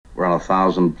are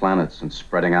 1,000 planets and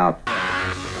spreading out.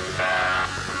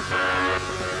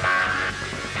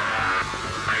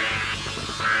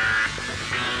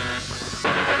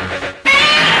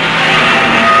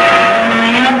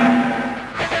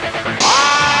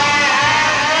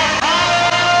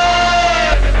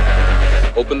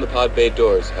 Open the pod bay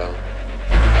doors, Hal.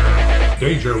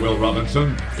 Danger, Will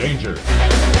Robinson. Danger.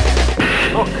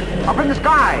 Look, up in the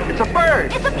sky. It's a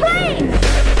bird. It's a plane.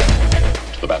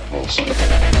 To the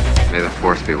Batmobiles. May the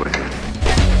Force be with you.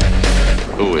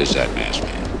 Who is that masked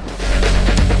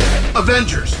man?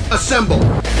 Avengers, assemble.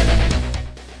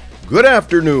 Good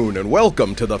afternoon and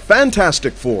welcome to the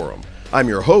Fantastic Forum. I'm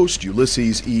your host,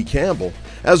 Ulysses E. Campbell.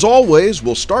 As always,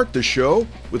 we'll start the show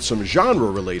with some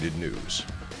genre-related news.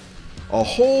 A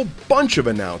whole bunch of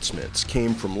announcements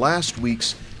came from last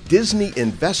week's Disney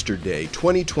Investor Day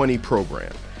 2020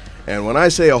 program. And when I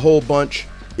say a whole bunch,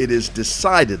 it is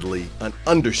decidedly an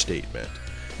understatement.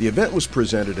 The event was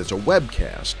presented as a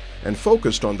webcast and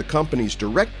focused on the company's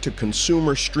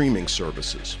direct-to-consumer streaming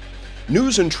services.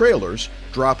 News and trailers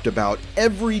dropped about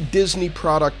every Disney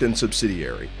product and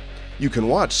subsidiary. You can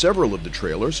watch several of the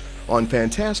trailers on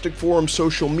Fantastic Forum's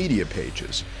social media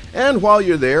pages. And while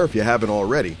you're there, if you haven't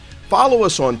already, follow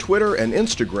us on Twitter and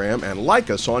Instagram and like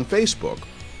us on Facebook.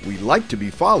 We like to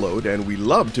be followed and we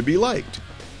love to be liked.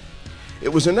 It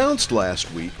was announced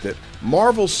last week that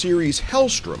Marvel series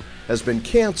Hellstrom has been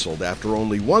canceled after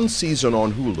only one season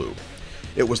on Hulu.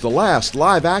 It was the last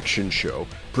live-action show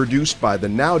produced by the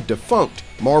now-defunct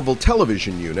Marvel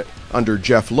Television unit under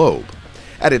Jeff Loeb.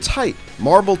 At its height,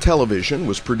 Marvel Television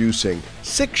was producing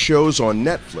 6 shows on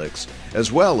Netflix,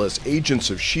 as well as Agents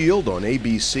of S.H.I.E.L.D. on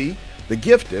ABC, The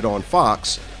Gifted on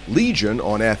Fox, Legion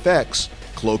on FX,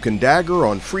 Cloak and Dagger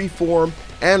on Freeform,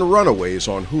 and Runaways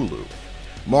on Hulu.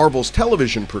 Marvel's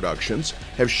television productions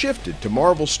have shifted to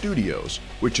Marvel Studios,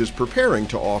 which is preparing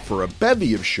to offer a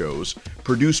bevy of shows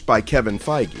produced by Kevin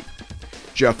Feige.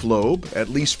 Jeff Loeb, at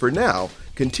least for now,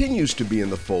 continues to be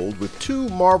in the fold with 2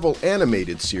 Marvel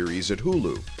animated series at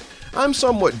Hulu. I'm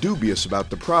somewhat dubious about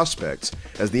the prospects,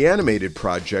 as the animated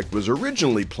project was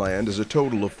originally planned as a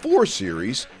total of 4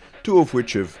 series, 2 of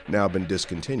which have now been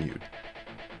discontinued.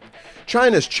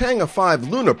 China's Chang'e 5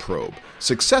 Luna probe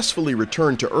successfully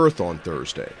returned to Earth on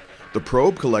Thursday. The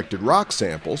probe collected rock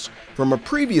samples from a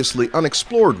previously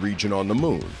unexplored region on the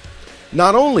Moon.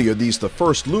 Not only are these the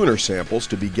first lunar samples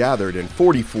to be gathered in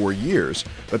 44 years,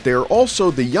 but they are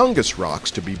also the youngest rocks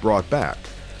to be brought back.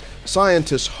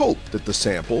 Scientists hope that the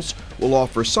samples will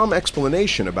offer some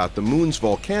explanation about the Moon's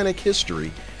volcanic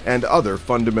history and other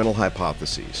fundamental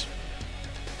hypotheses.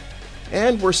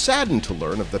 And we're saddened to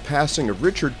learn of the passing of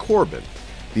Richard Corbin.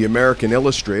 The American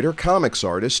illustrator, comics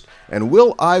artist, and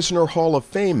Will Eisner Hall of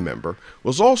Fame member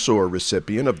was also a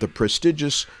recipient of the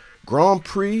prestigious Grand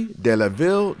Prix de la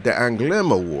Ville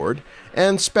d'Angoulême Award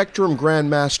and Spectrum Grand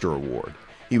Master Award.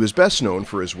 He was best known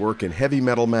for his work in Heavy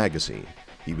Metal magazine.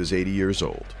 He was 80 years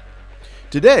old.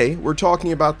 Today, we're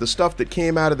talking about the stuff that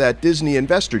came out of that Disney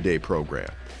Investor Day program.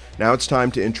 Now it's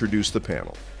time to introduce the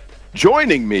panel.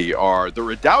 Joining me are the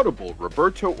redoubtable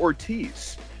Roberto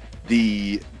Ortiz,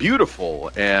 the beautiful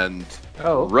and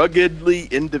ruggedly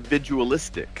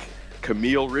individualistic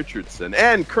Camille Richardson,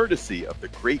 and courtesy of the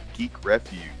Great Geek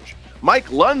Refuge, Mike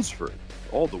Lunsford,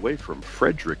 all the way from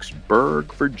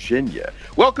Fredericksburg, Virginia.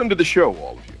 Welcome to the show,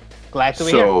 all of you. Glad to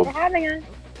be here. Thanks for having us.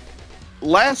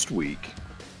 Last week,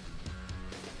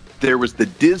 there was the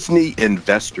Disney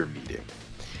Investor Meeting,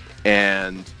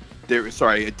 and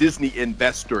a Disney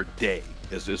Investor Day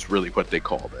is really what they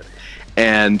called it.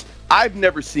 And I've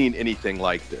never seen anything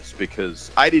like this because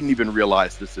I didn't even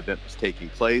realize this event was taking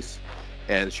place,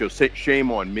 and so shame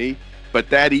on me. But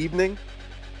that evening,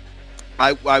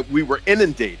 we were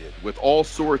inundated with all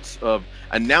sorts of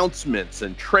announcements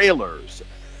and trailers.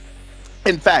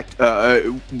 In fact,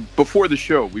 before the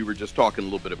show, we were just talking a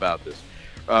little bit about this.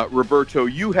 Roberto,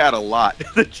 you had a lot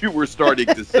that you were starting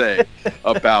to say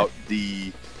about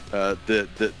the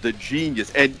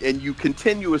genius, and you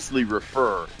continuously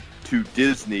refer to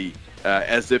Disney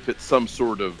as if it's some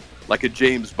sort of like a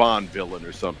James Bond villain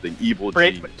or something, evil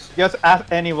genius. Just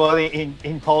ask anybody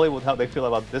in Hollywood how they feel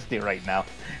about Disney right now.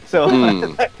 So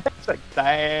it's like,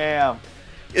 damn.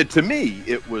 To me,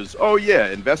 it was,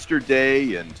 Investor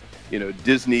Day, and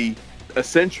Disney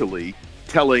essentially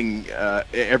telling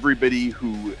everybody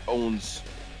who owns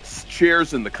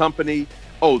shares in the company,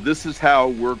 this is how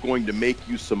we're going to make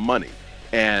you some money.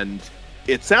 And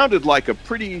it sounded like a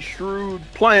pretty shrewd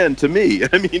plan to me.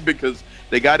 I mean, because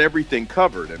they got everything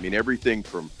covered. I mean, everything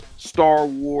from Star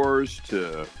Wars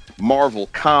to Marvel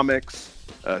Comics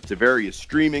to various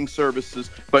streaming services.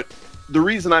 But the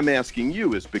reason I'm asking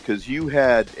you is because you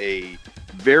had a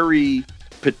very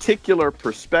particular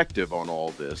perspective on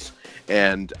all this,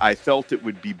 and I felt it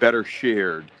would be better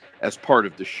shared as part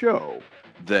of the show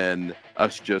than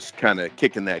us just kind of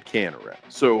kicking that can around.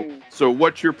 So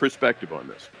what's your perspective on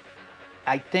this?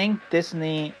 I think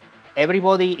Disney,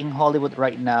 everybody in Hollywood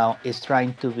right now is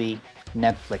trying to be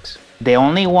Netflix. The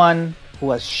only one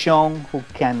who has shown who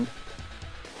can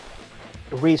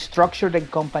restructure the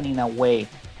company in a way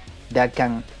that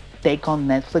can take on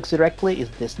Netflix directly is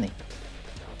Disney.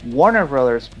 Warner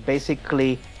Brothers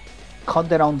basically cut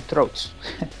their own throats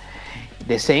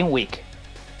the same week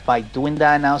by doing the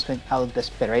announcement out of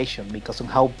desperation because of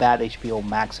how bad HBO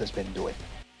Max has been doing.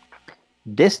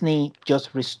 Disney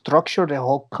just restructured the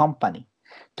whole company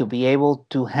to be able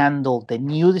to handle the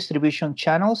new distribution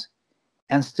channels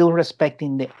and still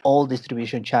respecting the old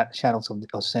distribution channels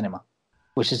of cinema,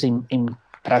 which is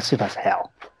impressive as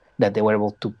hell that they were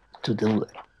able to do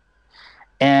it.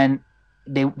 And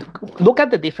they look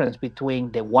at the difference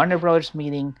between the Warner Brothers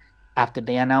meeting after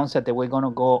they announced that they were going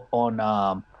to go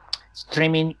on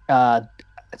streaming,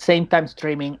 same time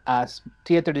streaming as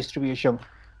theater distribution,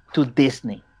 to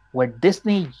Disney, where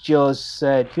Disney just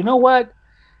said, you know what?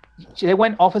 They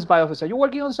went office by office. Are you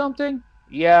working on something?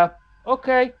 Yeah.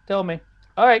 Okay. Tell me.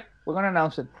 All right. We're going to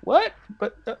announce it. What?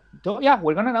 But yeah,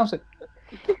 we're going to announce it.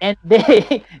 And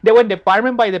they went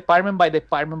department by department by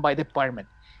department by department.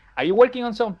 Are you working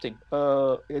on something?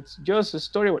 It's just a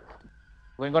story.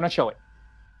 We're going to show it.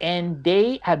 And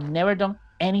they have never done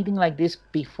anything like this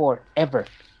before, ever,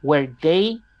 where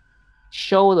they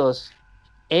showed us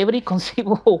every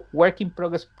conceivable work in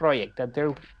progress project that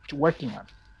they're working on,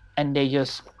 and they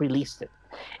just released it.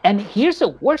 And here's the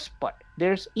worst part.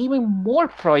 There's even more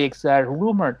projects that are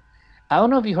rumored. I don't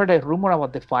know if you heard a rumor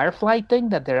about the Firefly thing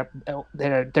that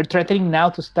they're threatening now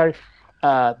to start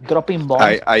dropping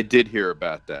bombs. I did hear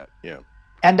about that. Yeah.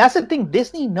 And that's the thing.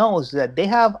 Disney knows that they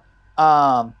have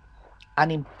an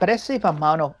impressive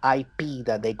amount of IP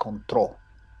that they control.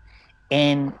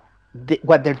 And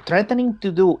what they're threatening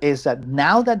to do is that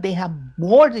now that they have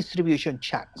more distribution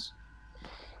channels,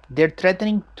 they're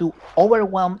threatening to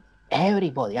overwhelm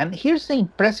everybody. And here's the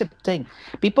impressive thing.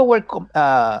 People were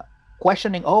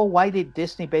questioning, why did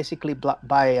Disney basically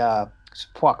buy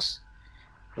Fox?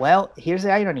 Well, here's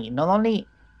the irony. Not only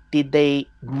did they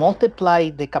multiply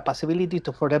the capability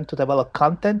for them to develop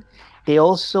content, they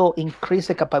also increase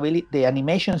the capability, the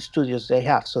animation studios they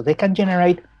have. So they can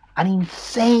generate an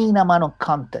insane amount of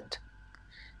content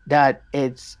that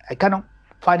I kind of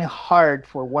find it hard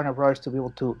for Warner Brothers to be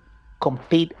able to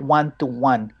compete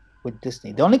one-to-one with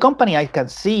Disney. The only company I can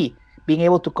see being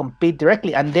able to compete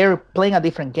directly, and they're playing a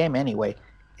different game anyway,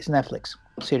 is Netflix.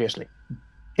 Seriously.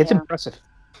 It's impressive.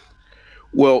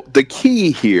 Well, the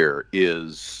key here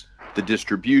is the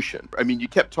distribution. I mean, you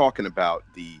kept talking about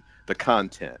the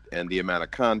content and the amount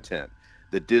of content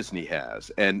that Disney has,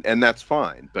 and that's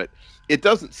fine. But it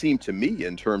doesn't seem to me,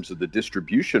 in terms of the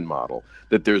distribution model,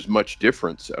 that there's much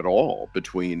difference at all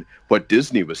between what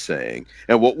Disney was saying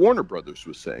and what Warner Brothers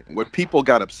was saying. What people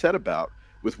got upset about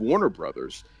with Warner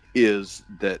Brothers is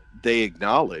that they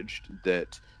acknowledged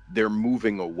that they're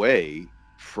moving away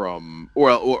from,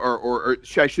 or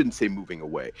I shouldn't say moving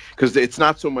away, because it's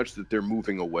not so much that they're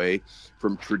moving away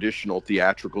from traditional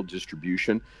theatrical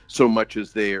distribution, so much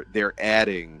as they're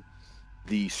adding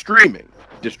the streaming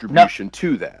distribution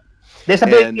to that. There's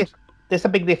a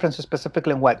big difference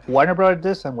specifically in what Warner Brothers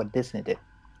did and what Disney did.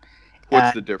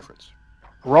 What's the difference?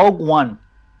 Rogue One.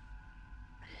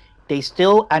 They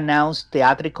still announce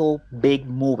theatrical big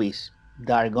movies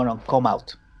that are gonna come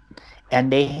out,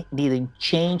 and they didn't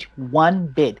change one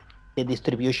bit the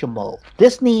distribution model.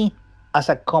 Disney, as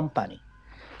a company,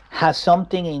 has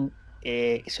something in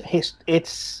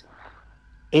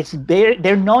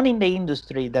they're known in the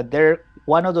industry that they're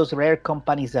one of those rare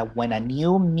companies that when a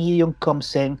new medium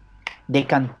comes in, they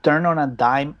can turn on a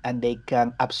dime and they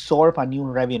can absorb a new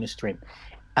revenue stream.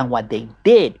 And what they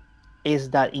did is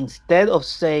that instead of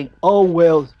saying, oh,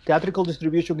 well, theatrical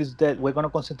distribution is dead, we're going to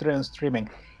concentrate on streaming,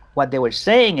 what they were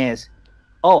saying is,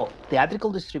 oh,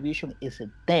 theatrical distribution is a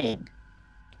thing,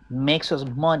 makes us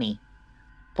money,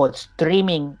 but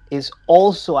streaming is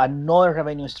also another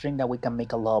revenue stream that we can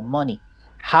make a lot of money.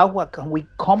 How can we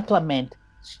complement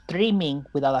streaming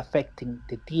without affecting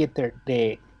the theater,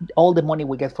 all the money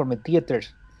we get from the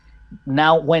theaters?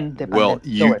 Now, when the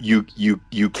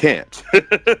you can't.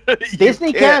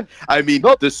 Disney can't. I mean,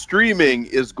 the streaming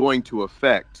is going to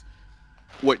affect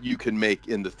what you can make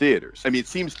in the theaters. I mean, it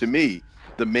seems to me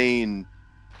the main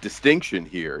distinction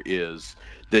here is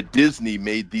that Disney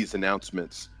made these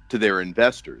announcements to their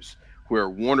investors, where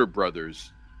Warner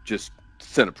Brothers just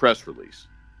sent a press release.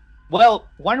 Well,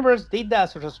 Warner Bros. Did that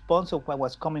as a response of what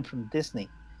was coming from Disney.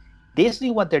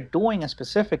 Disney, what they're doing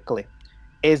specifically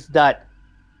is that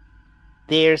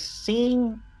they're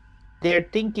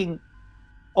thinking,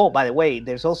 oh, by the way,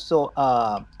 there's also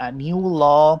a new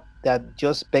law that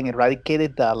just been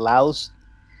eradicated that allows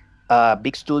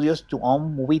big studios to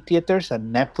own movie theaters,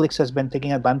 and Netflix has been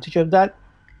taking advantage of that.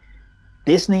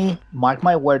 Disney, mark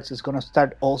my words, is going to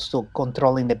start also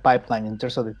controlling the pipeline in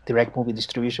terms of the direct movie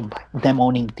distribution by them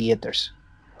owning theaters.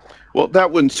 Well,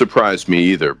 that wouldn't surprise me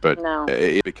either, but No.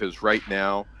 Because right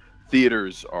now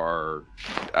theaters are,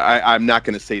 I'm not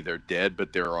going to say they're dead,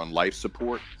 but they're on life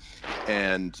support,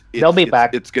 and they'll be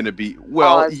back. It's going to be,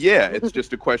 well, yeah, it's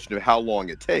just a question of how long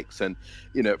it takes. And,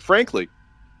 frankly,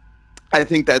 I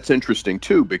think that's interesting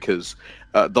too, because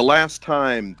the last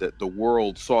time that the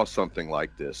world saw something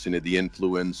like this, the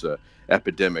influenza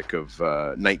epidemic of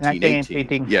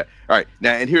 1918. Yeah. All right.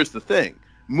 Now, and here's the thing.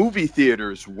 Movie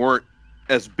theaters weren't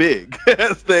as big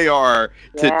as they are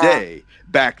today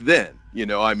back then,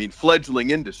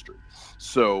 fledgling industry.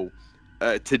 So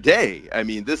today,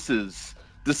 this is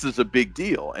a big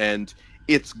deal, and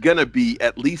it's going to be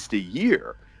at least a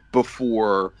year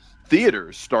before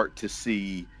theaters start to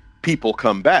see people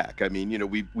come back.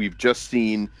 We've just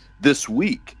seen this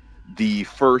week the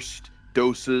first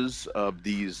doses of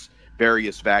these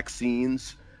various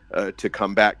vaccines to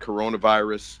combat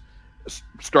coronavirus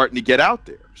starting to get out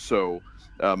there. So,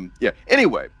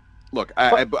 Anyway, look,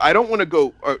 I don't want to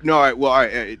go.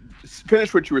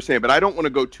 Finish what you were saying, but I don't want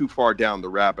to go too far down the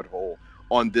rabbit hole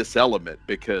on this element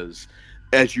because,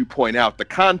 as you point out, the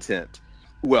content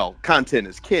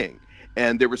is king.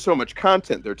 And there was so much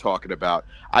content they're talking about.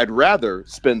 I'd rather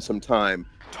spend some time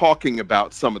talking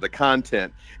about some of the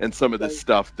content and some of the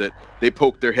stuff that they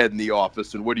poke their head in the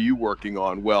office and what are you working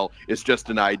on? Well, it's just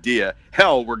an idea.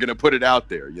 Hell, we're going to put it out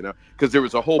there, because there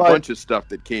was a whole bunch of stuff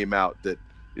that came out that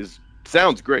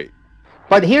sounds great.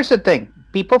 But here's the thing.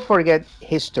 People forget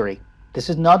history. This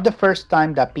is not the first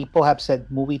time that people have said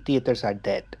movie theaters are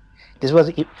dead. This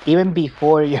was even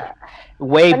before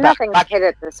way but back. Nothing hit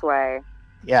it this way.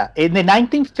 Yeah, in the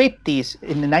 1950s,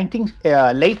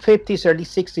 late 50s, early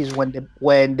 60s,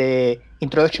 when the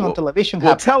introduction of television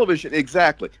happened. Television,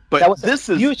 exactly. But this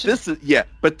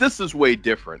is way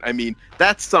different.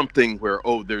 That's something where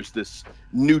there's this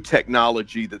new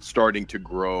technology that's starting to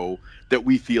grow that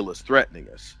we feel is threatening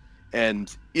us,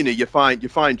 and you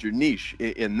find your niche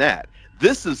in that.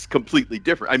 This is completely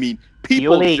different.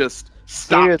 People Ulie, just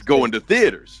stopped going to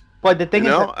theaters. But the thing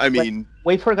is,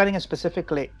 we've forgotten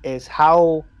specifically is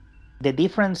how the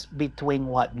difference between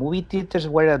what movie theaters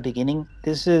were at the beginning.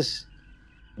 This is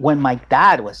when my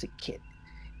dad was a kid.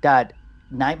 That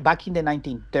back in the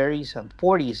 1930s and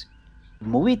 40s,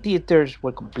 movie theaters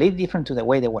were completely different to the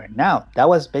way they were now. That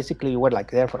was basically you were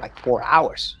there for 4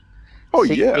 hours. Oh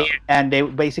yeah, and they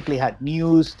basically had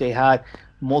news. They had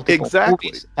multiple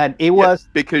movies, and it was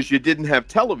because you didn't have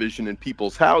television in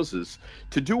people's houses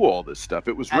to do all this stuff.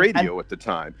 It was radio at the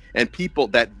time, and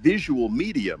that visual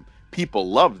medium,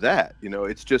 people love that.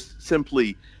 It's just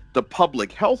simply the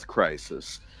public health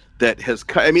crisis that has.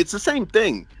 It's the same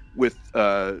thing with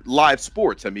live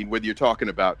sports. Whether you're talking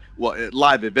about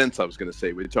live events, I was going to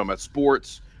say, whether you're talking about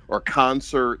sports or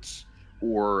concerts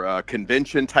or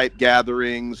convention type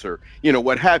gatherings or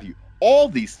what have you. All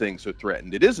these things are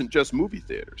threatened. It isn't just movie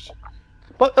theaters.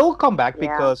 But it will come back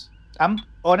because I'm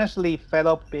honestly fed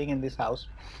up being in this house.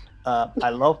 I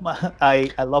love my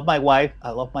wife.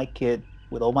 I love my kid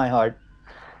with all my heart.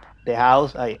 The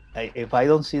house. If I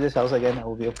don't see this house again, I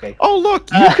will be okay. Oh look,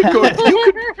 you could go.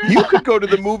 You could go to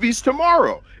the movies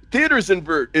tomorrow. Theaters in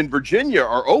Virginia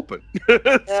are open.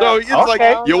 So it's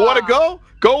you want to go?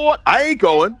 Go on. I ain't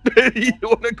going. You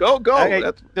want to go? Go. Okay.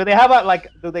 Do they have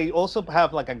do they also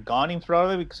have a gun in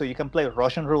front of it so you can play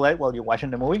Russian roulette while you're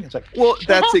watching the movie? It's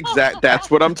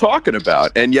that's what I'm talking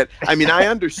about. And yet, I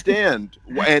understand,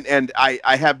 and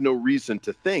I have no reason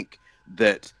to think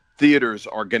that theaters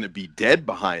are going to be dead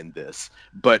behind this.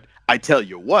 But I tell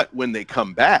you what, when they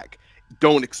come back,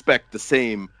 don't expect the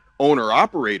same owner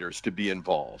operators to be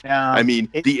involved.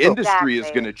 The industry is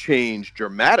going to change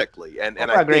dramatically, and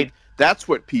I think that's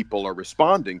what people are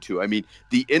responding to.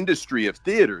 The industry of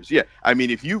theaters. Yeah.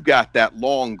 If you've got that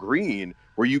long green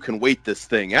where you can wait this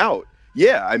thing out,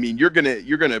 you're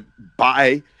gonna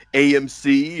buy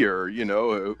AMC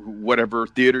or whatever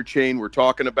theater chain we're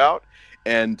talking about,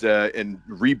 and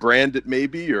rebrand it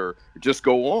maybe, or just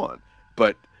go on.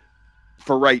 But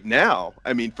for right now,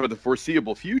 for the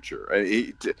foreseeable future,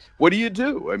 what do you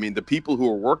do? The people who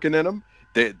are working in them,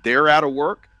 they're out of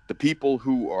work. The people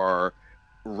who are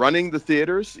running the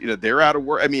theaters, they're out of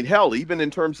work. I mean, hell, even in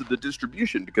terms of the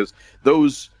distribution, because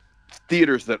those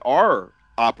theaters that are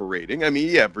operating, I mean,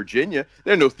 yeah, Virginia,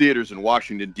 there are no theaters in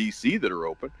Washington, D.C. that are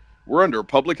open. We're under a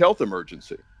public health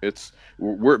emergency.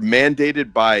 We're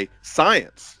mandated by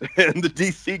science and the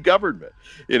D.C. government.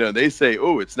 They say,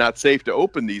 oh, it's not safe to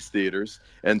open these theaters,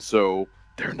 and so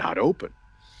they're not open,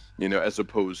 as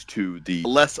opposed to the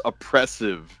less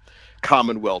oppressive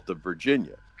Commonwealth of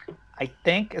Virginia. I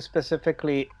think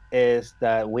specifically is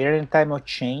that we're in time of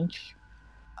change.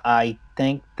 I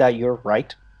think that you're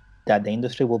right, that the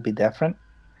industry will be different,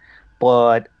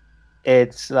 but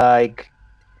it's like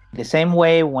the same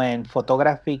way when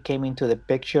photography came into the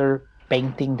picture,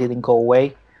 painting didn't go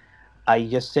away. I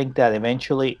just think that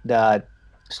eventually that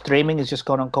streaming is just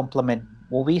going to complement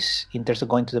movies in terms of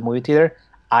going to the movie theater.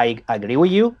 I agree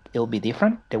with you. It'll be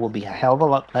different. There will be a hell of a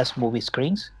lot less movie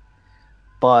screens,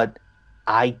 but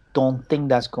I don't think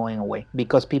that's going away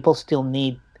because people still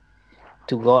need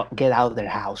to go get out of their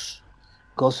house,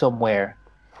 go somewhere,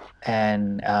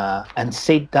 and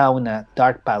sit down in a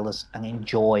dark palace and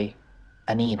enjoy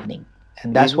an evening.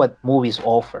 And that's what movies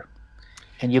offer.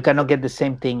 And you cannot get the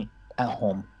same thing at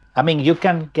home. I mean, you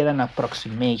can get an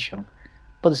approximation,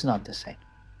 but it's not the same.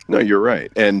 No, you're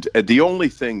right. And the only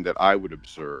thing that I would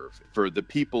observe for the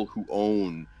people who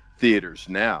own theaters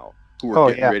now, who are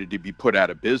getting ready to be put out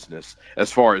of business,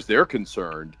 as far as they're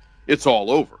concerned, it's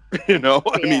all over.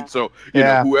 I mean, so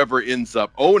whoever ends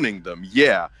up owning them,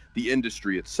 the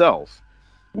industry itself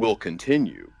will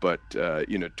continue, but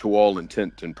to all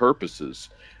intent and purposes,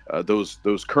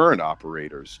 those current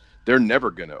operators, they're never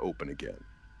going to open again.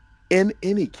 In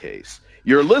any case,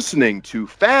 you're listening to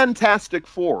Fantastic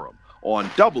Forum on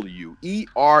WERA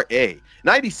 96.7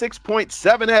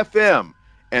 FM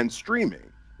and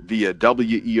streaming via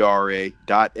WERA.FM.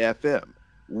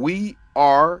 We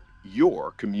are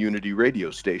your community radio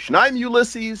station. I'm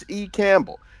Ulysses E.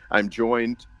 Campbell. I'm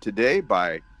joined today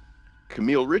by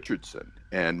Camille Richardson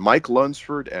and Mike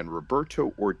Lunsford and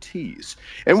Roberto Ortiz.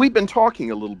 And we've been talking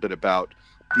a little bit about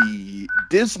the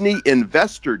Disney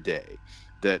Investor Day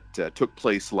that took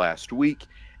place last week.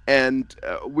 And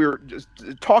we're just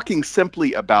talking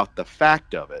simply about the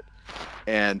fact of it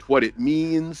and what it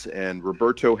means. And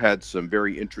Roberto had some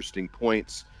very interesting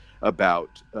points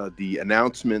about the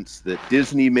announcements that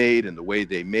Disney made and the way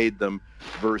they made them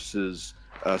versus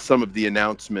some of the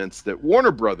announcements that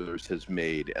Warner Brothers has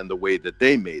made and the way that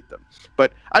they made them.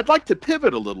 But I'd like to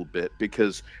pivot a little bit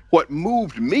because what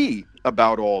moved me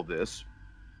about all this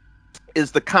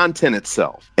is the content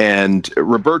itself. And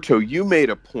Roberto, you made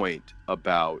a point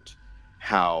about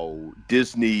how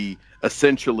Disney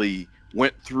essentially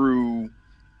went through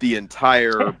the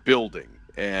entire building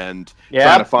and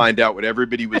trying to find out what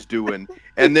everybody was doing,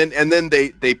 and then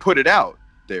they put it out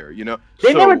there.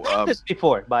 They never done this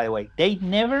before, by the way. They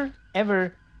never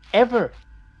ever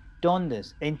done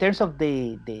this in terms of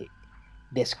the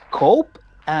scope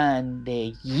and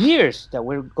the years that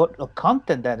we're got of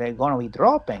content that they're going to be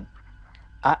dropping.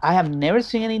 I have never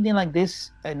seen anything like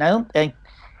this, and I don't think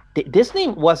Disney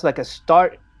was like a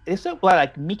star. It's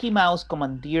like Mickey Mouse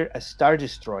commandeered a Star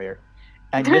Destroyer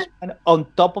and just went on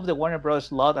top of the Warner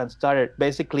Bros. Lot and started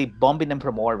basically bombing them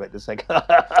from orbit. It's like,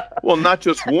 well, not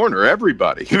just Warner,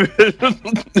 everybody,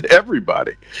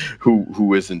 everybody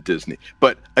who isn't Disney.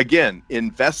 But again,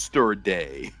 Investor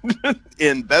Day,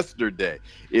 Investor Day.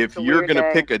 If you're going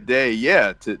to pick a day,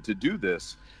 to do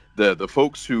this. The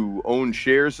folks who own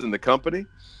shares in the company,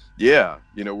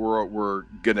 we're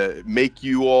gonna make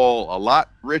you all a lot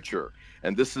richer,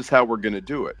 and this is how we're gonna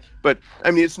do it. But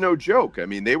I mean, it's no joke. I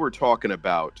mean, they were talking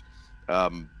about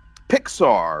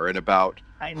Pixar and about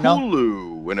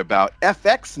Hulu and about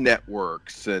FX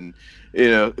networks and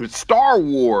Star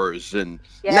Wars and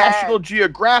National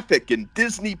Geographic and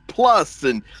Disney Plus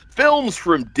and films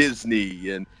from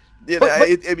Disney and but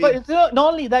it's not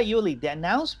only that, Ulie. The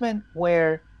announcement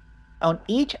where on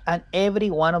each and every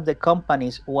one of the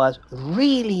companies was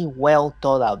really well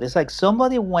thought out. It's like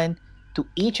somebody went to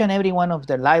each and every one of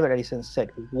their libraries and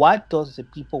said, what does the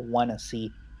people want to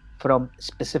see from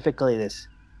specifically this?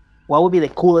 What would be the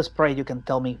coolest project you can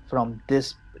tell me from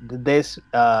this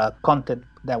content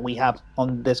that we have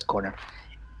on this corner?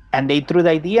 And they threw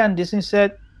the idea, and Disney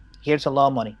said, here's a lot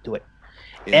of money, do it.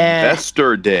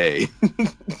 Investor Day.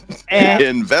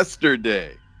 Investor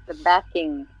Day. The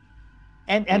backing.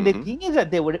 And the thing is that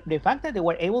the fact that they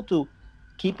were able to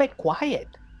keep it quiet,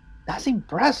 that's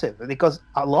impressive, because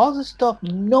a lot of the stuff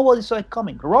nobody saw it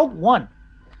coming. Rogue One,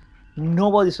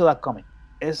 nobody saw that coming.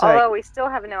 Although we still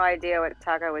have no idea what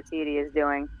Taika Waititi is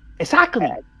doing. Exactly.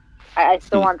 I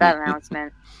still want that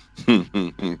announcement.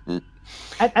 And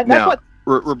that's now, what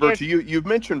Roberto, you've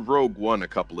mentioned Rogue One a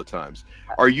couple of times.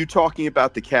 Are you talking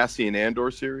about the Cassian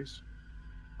Andor series?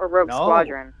 Or Rogue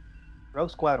Squadron?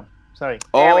 Rogue Squadron. Sorry.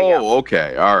 Oh,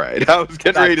 okay. All right. I was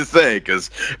getting ready to say, because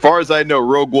as far as I know,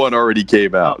 Rogue One already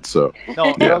came out. So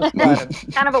no, Rogue Squadron.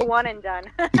 Kind of a one and done.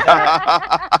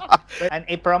 And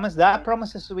it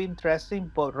promises to be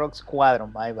interesting, but Rogue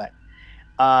Squadron, my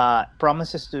bad.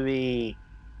 Promises to be.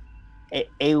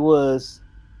 It was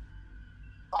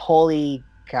holy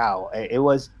cow! It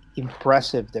was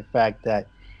impressive, the fact that,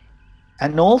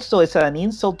 and also it's an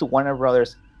insult to Warner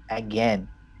Brothers again,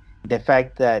 the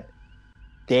fact that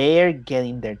they're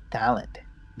getting their talent.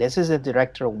 This is the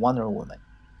director of Wonder Woman,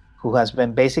 who has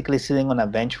been basically sitting on a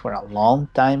bench for a long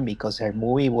time because her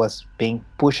movie was being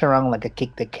pushed around like a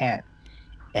kick the can.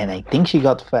 And I think she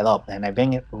got fed up. And I've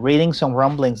been reading some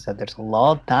rumblings that there's a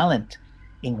lot of talent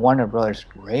in Warner Brothers,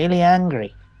 really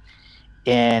angry.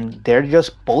 And they're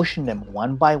just pushing them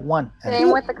one by one.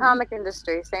 Same with the comic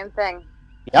industry, same thing.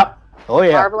 Yep. Oh,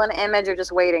 yeah. Marvel and Image are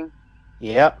just waiting.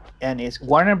 Yep, and it's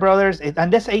Warner Brothers,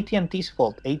 and that's AT&T's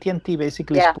fault. AT&T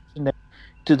basically is pushing them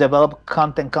to develop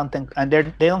content, and they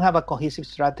don't have a cohesive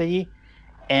strategy.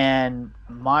 And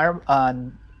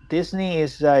Disney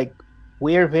is like,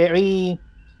 we're very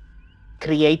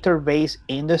creator-based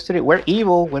industry. We're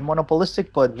evil, we're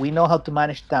monopolistic, but we know how to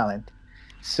manage talent.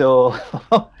 So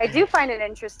I do find it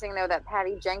interesting, though, that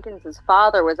Patty Jenkins'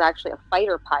 father was actually a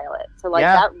fighter pilot. So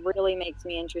that really makes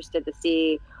me interested to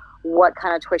see what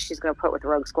kind of twist she's going to put with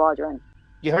Rogue Squadron.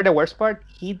 You heard the worst part?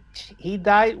 He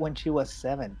died when she was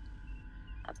 7.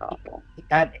 That's awful.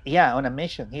 On a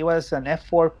mission. He was an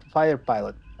F-4 fighter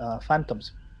pilot,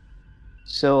 Phantoms.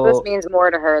 So this means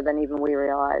more to her than even we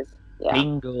realize. Yeah.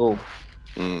 Bingo.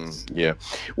 Yeah.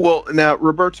 Well, now,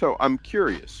 Roberto, I'm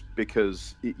curious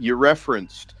because you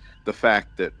referenced the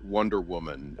fact that Wonder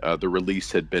Woman, the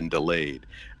release had been delayed.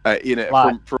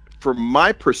 From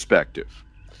my perspective,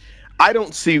 I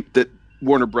don't see that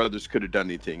Warner Brothers could have done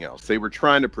anything else. They were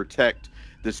trying to protect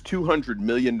this $200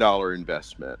 million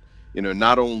investment,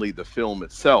 not only the film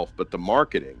itself, but the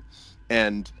marketing.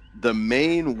 And the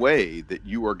main way that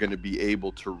you are going to be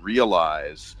able to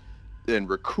realize and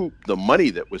recoup the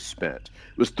money that was spent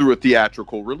was through a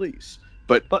theatrical release.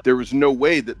 But there was no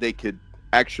way that they could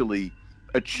actually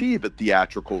achieve a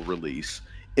theatrical release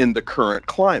in the current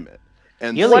climate.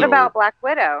 And what about Black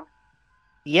Widow?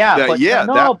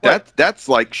 That's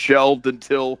like shelved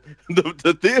until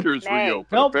the theaters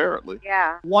reopen. Apparently,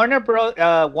 Warner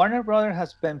Brothers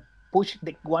has been pushed.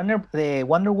 The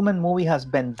Wonder Woman movie has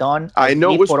been done. I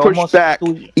know it was pushed back.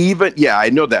 I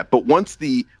know that. But once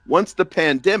the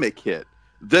pandemic hit,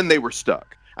 then they were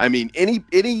stuck. I mean,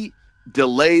 any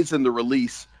delays in the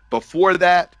release before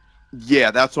that,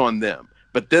 that's on them.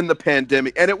 But then the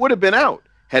pandemic, and it would have been out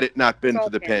had it not been for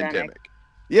the pandemic.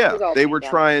 Yeah, they were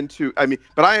trying to. I mean,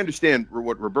 but I understand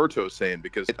what Roberto is saying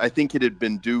because I think it had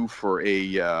been due for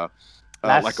a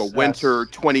winter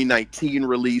 2019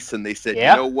 release, and they said, you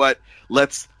know what,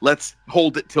 let's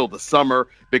hold it till the summer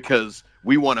because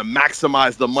we want to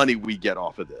maximize the money we get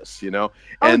off of this,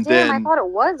 And then I thought it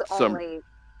was only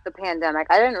the pandemic.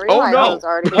 I didn't realize it was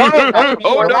already.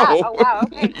 Oh wow.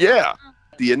 Okay. Yeah,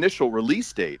 the initial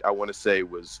release date I want to say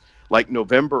was like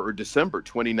November or December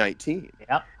 2019.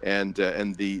 Yeah. And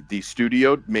the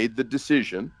studio made the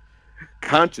decision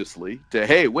consciously to,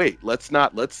 hey, wait, let's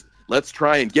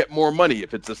try and get more money.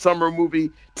 If it's a summer movie,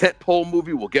 tentpole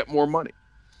movie, we'll get more money.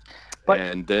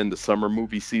 And then the summer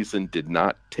movie season did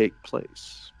not take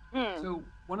place. So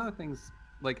one of the things,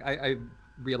 like I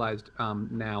realized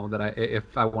now that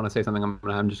if I want to say something,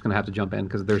 I'm just going to have to jump in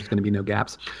because there's going to be no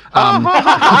gaps. But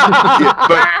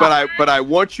I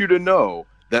want you to know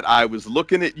that I was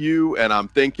looking at you and I'm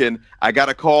thinking, I got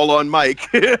a call on Mike.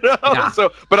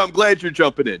 So, but I'm glad you're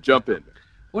jumping in. Jump in.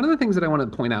 One of the things that I want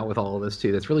to point out with all of this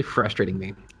too, that's really frustrating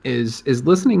me, is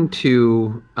listening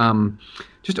to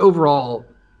just overall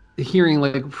hearing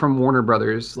like from Warner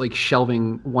Brothers, like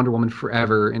shelving Wonder Woman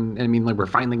forever. And I mean, like we're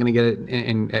finally going to get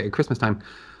it at Christmas time.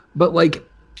 But like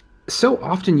so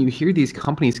often you hear these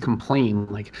companies complain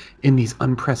like in these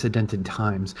unprecedented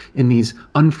times, in these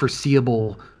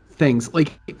unforeseeable things.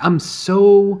 Like I'm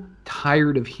so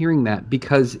tired of hearing that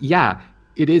because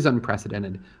it is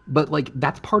unprecedented, but like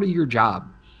that's part of your job.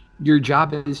 Your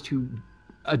job is to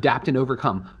adapt and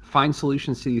overcome, find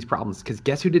solutions to these problems. Because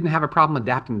guess who didn't have a problem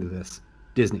adapting to this?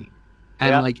 Disney.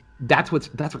 And like that's what's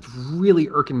really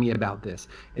irking me about this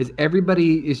is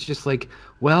everybody is just like,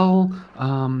 well,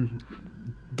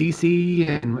 DC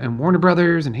and Warner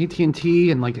Brothers and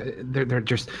AT&T and like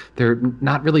they're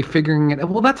not really figuring it.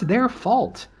 Well, that's their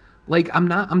fault. Like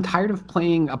I'm tired of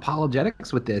playing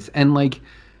apologetics with this, and like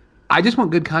I just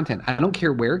want good content. I don't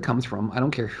care where it comes from. I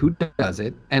don't care who does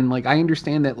it. And like, I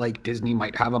understand that like Disney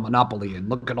might have a monopoly and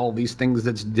look at all these things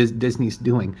that Disney's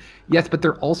doing. Yes, but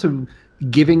they're also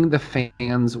giving the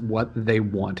fans what they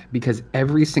want, because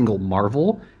every single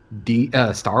Marvel,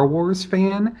 Star Wars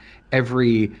fan,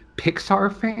 every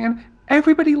Pixar fan,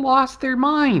 everybody lost their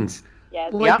minds.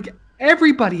 Yes. Like,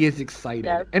 everybody is excited.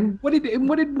 Yes. And what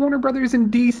did Warner Brothers and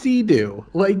DC do?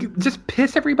 Like, just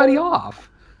piss everybody off.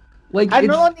 Like, and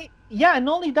not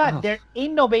only that, they're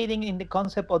innovating in the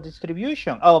concept of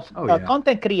distribution, of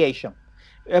content creation.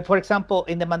 For example,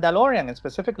 in The Mandalorian, and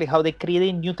specifically how they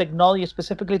created new technology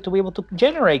specifically to be able to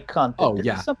generate content. Oh,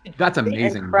 yeah. That's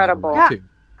amazing. Incredible. Yeah.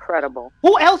 Incredible.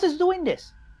 Who else is doing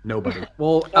this? Nobody.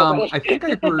 Well, I think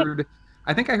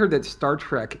I heard that Star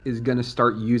Trek is going to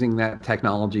start using that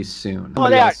technology soon. Oh,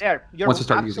 they are. You're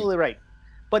absolutely right.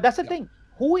 But that's the thing.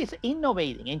 Who is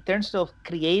innovating in terms of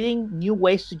creating new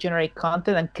ways to generate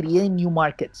content and creating new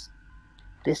markets?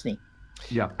 Disney.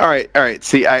 Yeah. All right.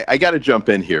 See, I got to jump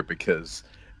in here because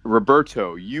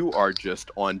Roberto, you are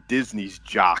just on Disney's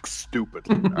jock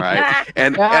stupidly. All right.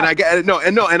 And I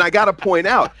got to point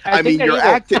out. I mean, you're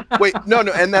acting. Wait, no,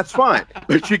 and that's fine.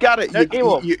 But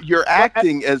you're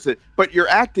acting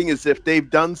as if they've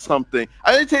done something.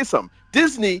 I gotta tell you something.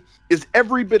 Disney is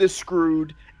every bit as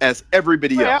screwed as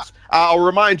everybody else. I'll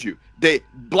remind you,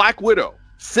 Black Widow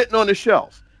sitting on the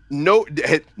shelf,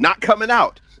 not coming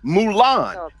out.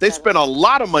 Mulan, they spent a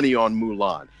lot of money on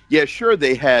Mulan. Yeah, sure,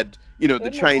 they had the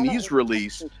Chinese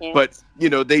release, but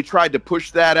they tried to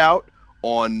push that out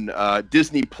on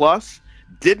Disney Plus.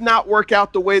 Did not work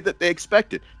out the way that they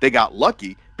expected. They got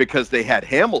lucky because they had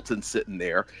Hamilton sitting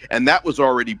there, and that was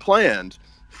already planned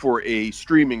for a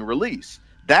streaming release.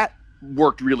 That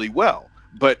worked really well,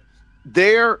 but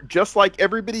they're just like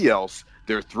everybody else.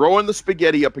 They're throwing the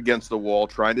spaghetti up against the wall,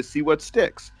 trying to see what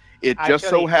sticks. It just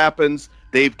so happens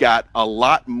they've got a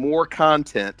lot more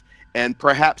content and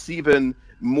perhaps even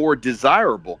more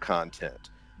desirable content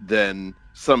than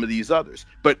some of these others.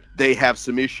 But they have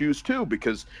some issues too,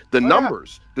 because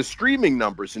the streaming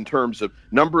numbers in terms of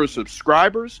number of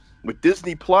subscribers with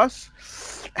Disney Plus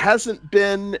hasn't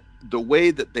been the way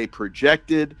that they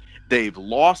projected. They've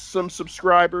lost some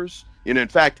subscribers. In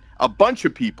fact, a bunch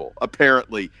of people,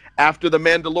 apparently, after The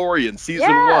Mandalorian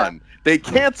Season 1, they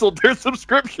canceled their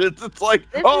subscriptions. It's like,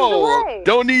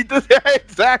 don't need this.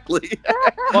 Exactly.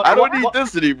 I don't need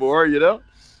this anymore, Do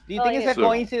you think it's a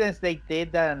coincidence they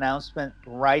did that announcement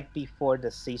right before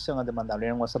the season of The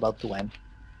Mandalorian was about to end?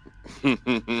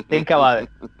 Think about it.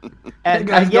 And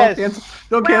hey guys,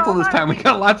 don't cancel this time. We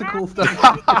got lots of cool stuff.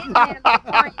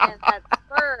 That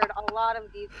spurred a lot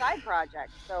of these side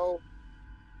projects. So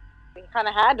we kind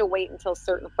of had to wait until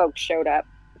certain folks showed up.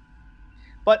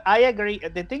 But I agree.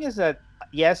 The thing is that,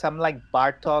 yes, I'm like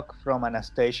Bartok from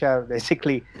Anastasia,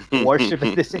 basically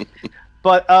worshiping this thing.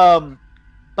 But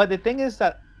the thing is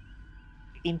that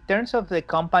in terms of the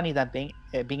company that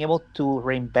being able to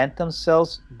reinvent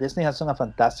themselves, Disney has done a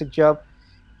fantastic job.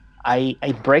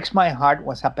 It breaks my heart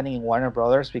what's happening in Warner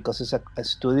Brothers, because it's a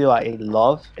studio I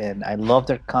love, and I love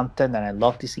their content, and I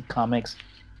love DC Comics,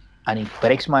 and it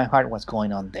breaks my heart what's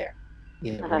going on there.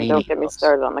 Don't get me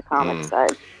started on the comic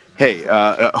side. Hey,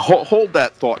 hold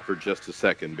that thought for just a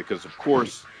second, because, of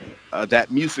course,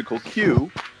 that musical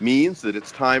cue means that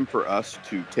it's time for us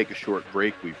to take a short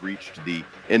break. We've reached the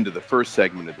end of the first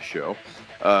segment of the show.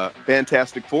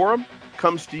 Fantastic Forum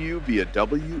comes to you via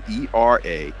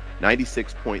WERA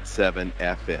 96.7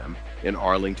 FM in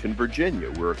Arlington,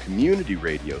 Virginia. We're a community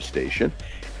radio station,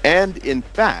 and, in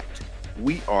fact,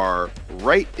 we are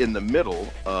right in the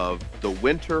middle of the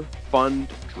Winter Fund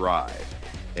Drive.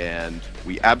 And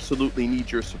we absolutely need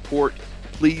your support.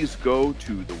 Please go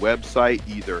to the website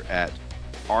either at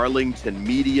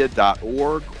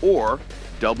arlingtonmedia.org or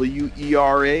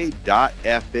wera.fm,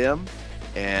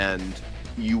 and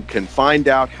you can find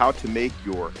out how to make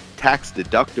your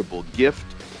tax-deductible gift.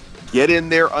 Get in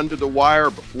there under the wire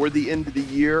before the end of the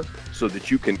year so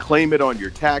that you can claim it on your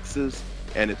taxes.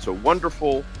 And it's a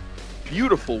wonderful,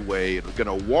 beautiful way. It's going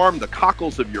to warm the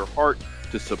cockles of your heart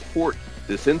to support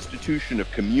this institution of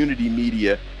community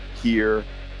media here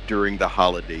during the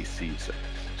holiday season.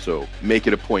 So make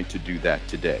it a point to do that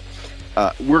today.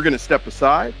 We're going to step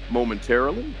aside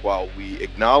momentarily while we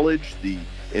acknowledge the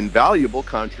invaluable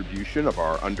contribution of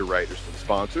our underwriters and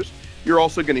sponsors. You're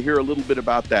also going to hear a little bit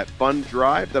about that fund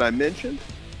drive that I mentioned,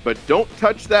 but don't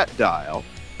touch that dial,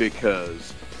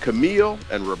 because Camille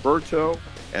and Roberto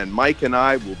and Mike and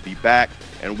I will be back,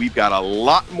 and we've got a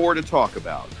lot more to talk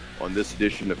about on this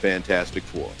edition of Fantastic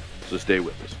Four. So stay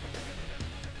with us.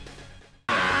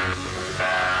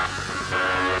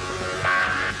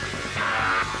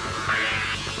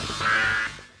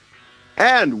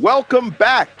 And welcome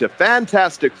back to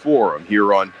Fantastic Forum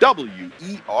here on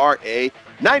WERA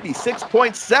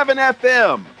 96.7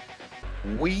 FM.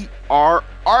 We are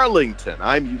Arlington.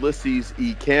 I'm Ulysses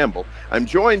E. Campbell. I'm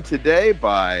joined today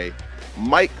by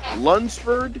Mike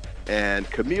Lunsford and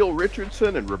Camille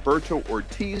Richardson and Roberto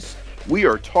Ortiz. We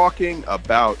are talking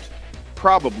about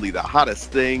probably the hottest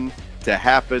thing to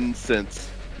happen since,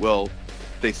 well,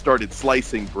 they started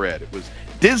slicing bread. It was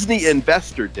Disney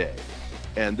Investor Day.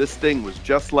 And this thing was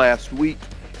just last week,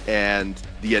 and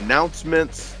the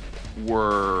announcements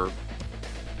were,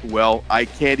 well, I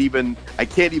can't even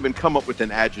come up with an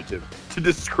adjective to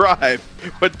describe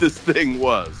what this thing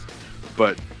was.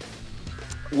 But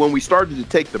when we started to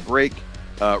take the break,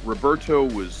 Roberto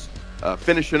was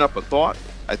finishing up a thought,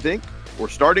 I think, or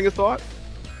starting a thought.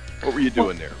 What were you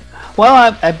doing there?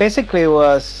 Well, I basically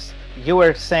was. You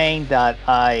were saying that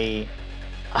I'm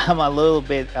a little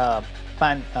bit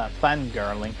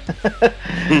fangirling.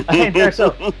 In terms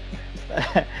of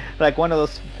like one of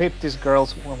those 50s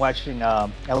girls watching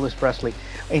Elvis Presley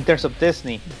in terms of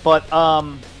Disney. But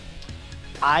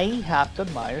I have to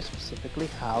admire specifically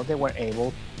how they were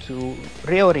able to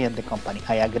reorient the company.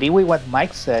 I agree with what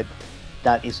Mike said.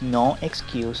 That is no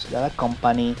excuse that a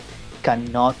company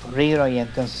cannot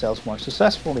reorient themselves more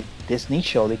successfully. Disney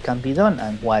showed it can be done,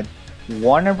 and what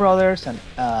Warner Brothers and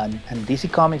DC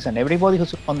Comics and everybody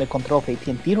who's under control of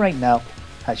AT&T right now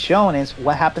has shown is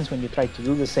what happens when you try to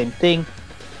do the same thing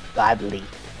badly,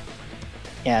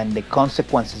 and the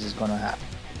consequences is going to happen.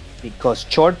 Because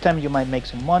short term you might make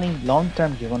some money, long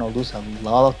term you're going to lose a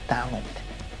lot of talent,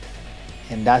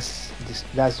 and that's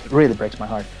really breaks my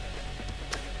heart.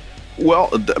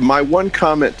 Well, my one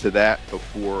comment to that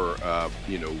before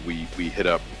we hit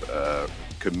up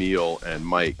Camille and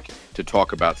Mike to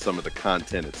talk about some of the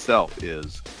content itself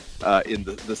is in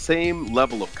the same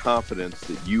level of confidence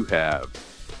that you have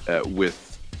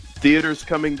with theaters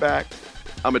coming back.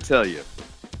 I'm gonna tell you,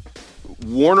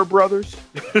 Warner Brothers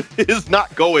is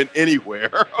not going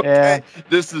anywhere. Okay?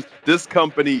 Yeah. This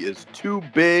company is too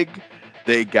big.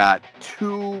 They got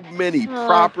too many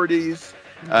properties.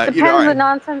 Depends on the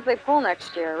nonsense they pull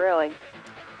next year, really.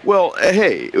 Well,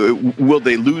 hey, will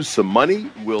they lose some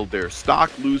money? Will their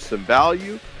stock lose some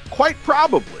value? Quite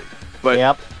probably.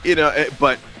 But,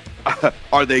 but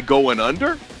are they going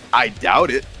under? I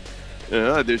doubt it.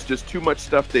 There's just too much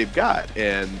stuff they've got.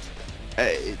 And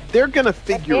they're going to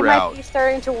figure out. They might be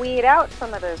starting to weed out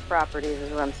some of those properties,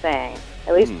 is what I'm saying.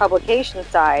 At least publication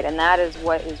side. And that is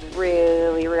what is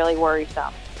really, really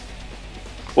worrisome.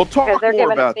 Well, talk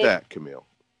more about that, Camille.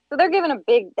 So they've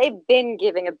been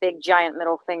giving a big giant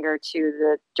middle finger to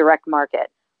the direct market,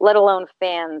 let alone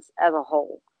fans as a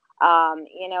whole.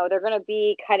 They're going to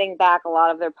be cutting back a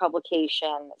lot of their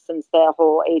publication since the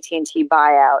whole AT&T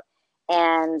buyout,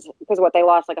 and because they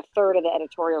lost like a third of the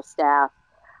editorial staff.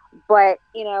 But,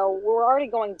 we're already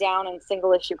going down in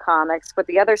single issue comics. But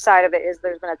the other side of it is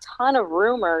there's been a ton of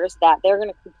rumors that they're going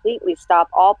to completely stop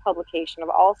all publication of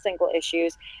all single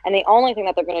issues. And the only thing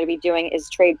that they're going to be doing is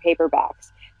trade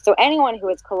paperbacks. So anyone who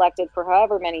has collected for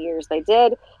however many years they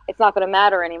did, it's not going to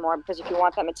matter anymore, because if you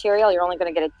want that material, you're only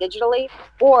going to get it digitally,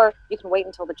 or you can wait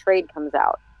until the trade comes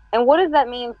out. And what does that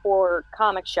mean for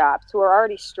comic shops who are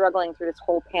already struggling through this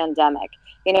whole pandemic?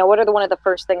 What are one of the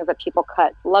first things that people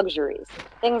cut? Luxuries,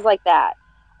 things like that.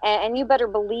 And you better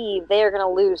believe they are going to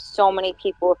lose so many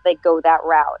people if they go that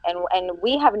route. And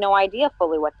we have no idea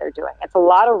fully what they're doing. It's a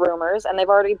lot of rumors, and they've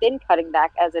already been cutting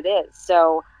back as it is.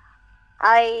 So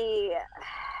I've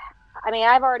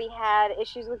already had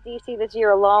issues with DC this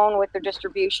year alone with their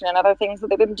distribution and other things that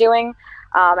they've been doing,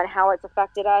 and how it's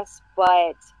affected us.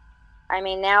 But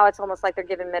now it's almost like they're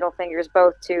giving middle fingers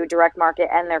both to direct market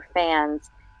and their fans.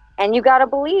 And you got to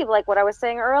believe, like what I was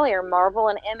saying earlier, Marvel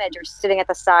and Image are sitting at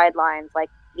the sidelines. Like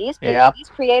these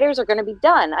creators are going to be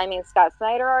done. Scott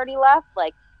Snyder already left.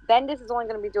 Like Bendis is only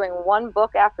going to be doing one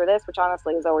book after this, which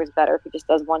honestly is always better if he just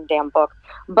does one damn book.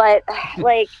 But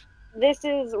like, this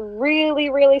is really,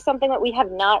 really something that we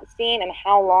have not seen in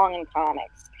how long in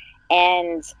comics.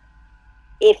 And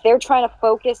if they're trying to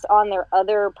focus on their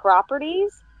other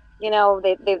properties,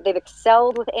 they've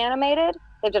excelled with animated.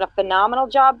 They've done a phenomenal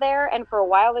job there, and for a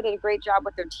while they did a great job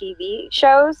with their TV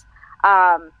shows.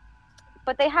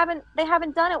 But they haven't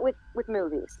done it with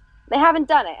movies. They haven't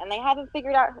done it, and they haven't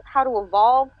figured out how to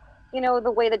evolve,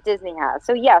 the way that Disney has.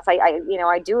 So yes,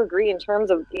 I do agree in terms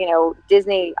of,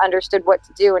 Disney understood what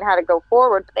to do and how to go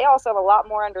forward, but they also have a lot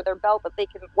more under their belt that they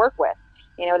can work with.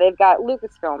 They've got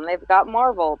Lucasfilm, they've got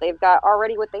Marvel, they've got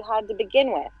already what they had to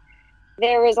begin with.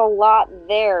 There is a lot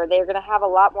there. They're going to have a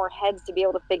lot more heads to be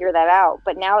able to figure that out.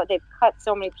 But now that they've cut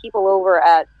so many people over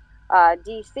at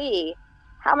DC,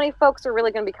 how many folks are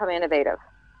really going to become innovative?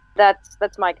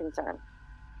 That's my concern.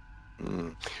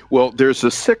 Well, there's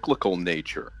a cyclical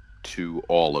nature to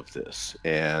all of this,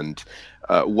 and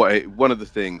one of the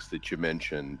things that you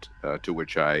mentioned, to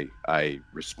which I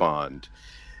respond,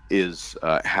 is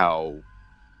how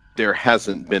there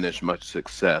hasn't been as much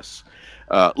success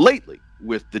lately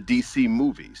with the DC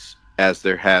movies as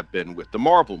there have been with the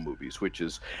Marvel movies, which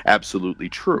is absolutely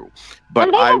true. But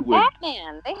and they I have would.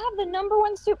 Batman. They have the number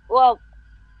one favorite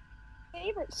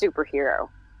superhero.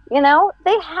 They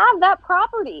have that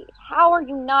property. How are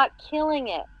you not killing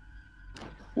it?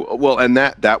 Well, and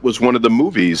that was one of the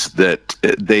movies that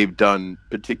they've done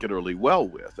particularly well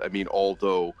with. I mean,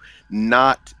 although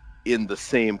not in the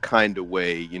same kind of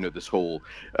way, this whole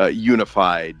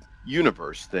unified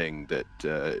universe thing that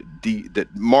that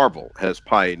Marvel has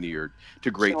pioneered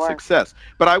to great success.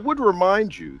 But I would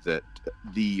remind you that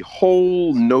the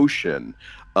whole notion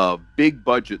of big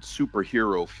budget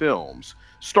superhero films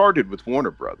started with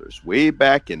Warner Brothers way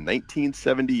back in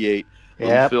 1978.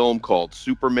 A film called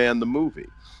Superman the Movie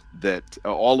that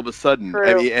all of a sudden,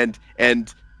 I mean,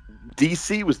 and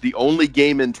DC was the only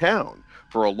game in town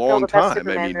for a long time.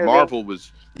 I mean, Marvel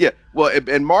was,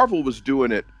 and Marvel was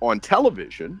doing it on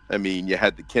television. I mean, you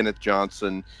had the Kenneth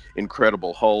Johnson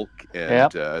Incredible Hulk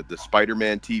and the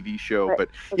Spider-Man TV show, but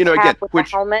again,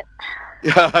 which helmet.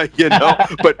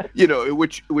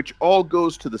 Which all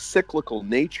goes to the cyclical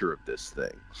nature of this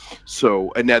thing.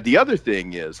 So, and now the other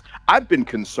thing is, I've been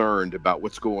concerned about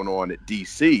what's going on at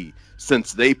DC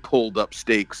since they pulled up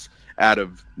stakes out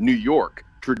of New York,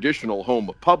 traditional home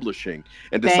of publishing,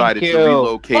 and decided to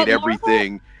relocate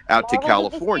everything out to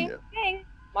California.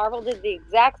 Marvel did the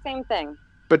exact same thing.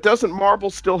 But doesn't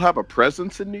Marvel still have a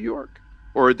presence in New York?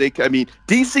 Or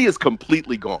DC is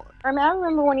completely gone. I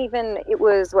remember when it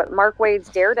was Mark Waid's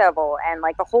Daredevil, and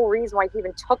the whole reason why he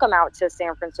even took him out to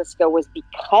San Francisco was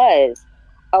because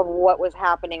of what was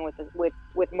happening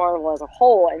with Marvel as a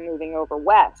whole and moving over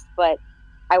west. But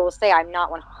I will say I'm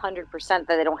not 100% that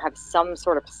they don't have some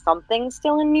sort of something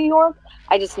still in New York.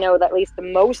 I just know that at least the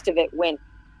most of it went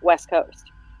West Coast.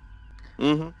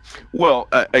 Mm-hmm. Well,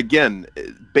 again,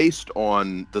 based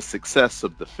on the success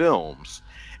of the films,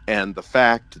 and the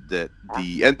fact that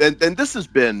and this has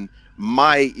been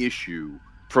my issue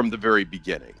from the very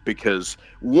beginning, because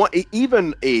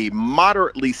even a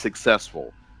moderately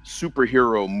successful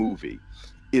superhero movie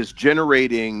is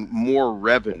generating more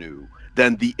revenue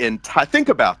than the entire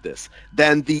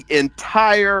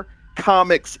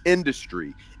comics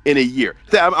industry in a year.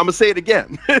 I'm going to say it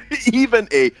again. Even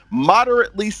a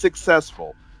moderately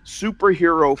successful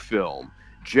superhero film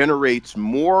generates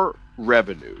more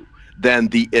revenue than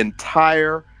the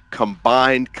entire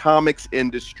combined comics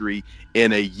industry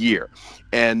in a year.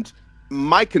 And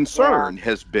my concern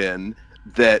has been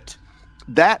that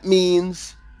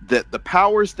means that the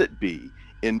powers that be,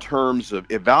 in terms of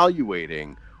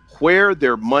evaluating where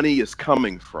their money is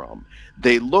coming from,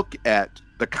 they look at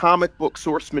the comic book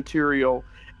source material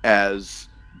as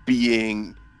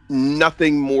being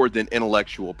nothing more than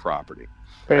intellectual property.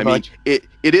 I mean, it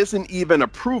isn't even a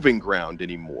proving ground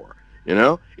anymore.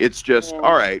 It's just,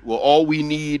 all right, well, all we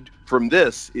need from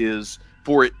this is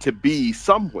for it to be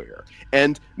somewhere.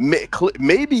 And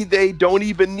maybe they don't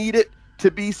even need it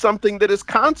to be something that is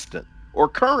constant or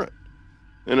current,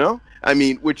 I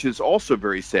mean, which is also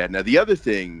very sad. Now, the other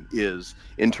thing is,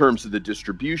 in terms of the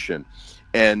distribution,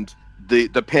 and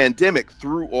the pandemic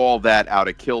threw all that out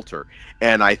of kilter.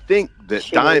 And I think that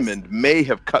Diamond may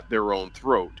have cut their own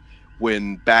throat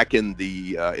when back in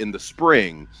the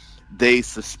spring, they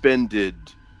suspended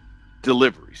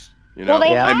deliveries. Well,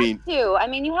 they have to. I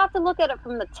mean, you have to look at it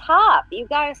from the top. You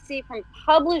got to see from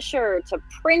publisher to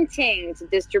printing to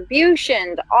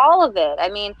distribution to all of it. I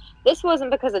mean, this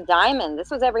wasn't because of Diamond.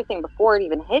 This was everything before it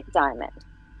even hit Diamond.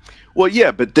 Well,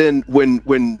 yeah, but then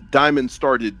when Diamond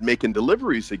started making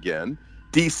deliveries again,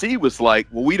 DC was like,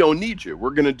 well, we don't need you. We're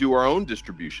going to do our own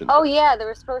distribution. Oh, yeah. They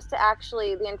were supposed to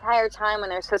actually, the entire time when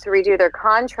they were supposed to redo their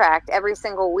contract, every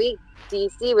single week,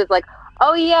 DC was like,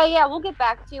 oh, yeah, we'll get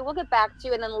back to you.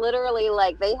 And then literally,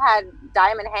 they had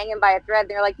Diamond hanging by a thread.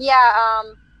 They're like,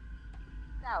 out.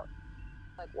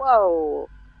 Like, whoa.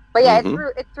 But yeah,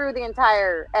 it threw the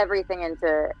entire everything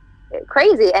into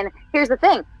crazy. And here's the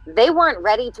thing. They weren't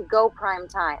ready to go prime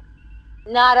time.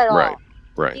 Not at all.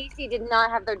 Right. DC did not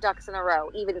have their ducks in a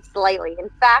row, even slightly. In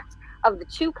fact, of the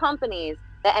two companies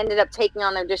that ended up taking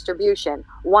on their distribution,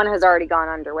 one has already gone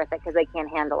under with it because they can't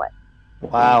handle it.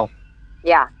 Wow.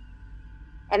 Yeah.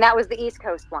 And that was the East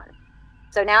Coast one.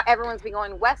 So now everyone's been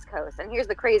going West Coast. And here's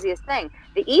the craziest thing.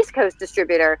 The East Coast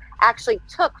distributor actually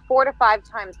took 4 to 5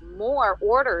 times more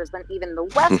orders than even the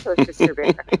West Coast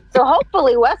distributor. So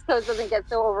hopefully West Coast doesn't get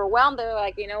so overwhelmed. They're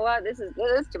like, you know what? This is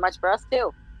too much for us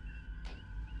too.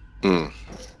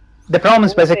 The problem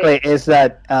is basically is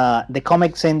that the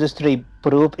comics industry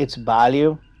proved its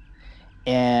value.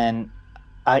 And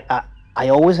I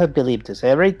always have believed this.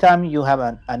 Every time you have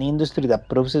an industry that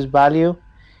proves its value,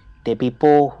 the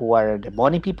people who are the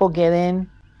money people get in,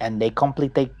 and they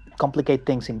complicate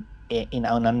things in an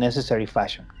unnecessary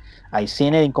fashion. I've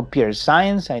seen it in computer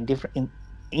science and in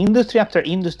industry after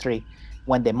industry.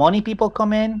 When the money people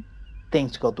come in,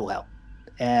 things go to hell,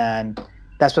 and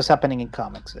that's what's happening in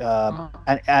comics.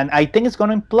 And I think it's going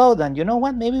to implode. And you know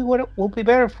what? Maybe we'll be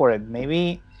better for it.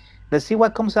 Maybe let's see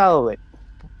what comes out of it.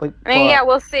 But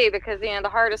we'll see, because the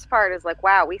hardest part is like,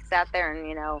 wow, we sat there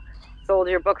and sold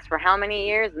your books for how many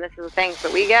years, and this is the things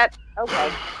that we get.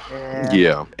 Okay.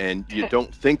 Yeah, and you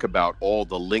don't think about all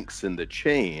the links in the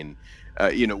chain.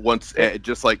 Once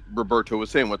just like Roberto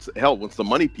was saying, once the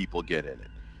money people get in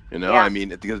it, I mean,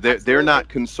 because they're not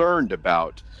concerned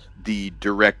about the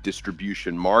direct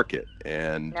distribution market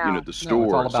and the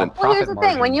stores. Well, here's the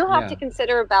thing: when you have to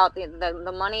consider about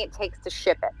the money it takes to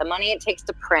ship it, the money it takes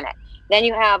to print it, then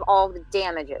you have all the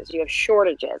damages, you have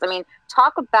shortages. I mean,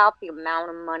 talk about the amount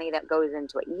of money that goes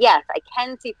into it. Yes, I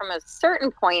can see from a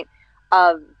certain point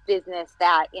of business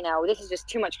that this is just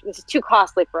too much. This is too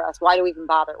costly for us. Why do we even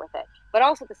bother with it? But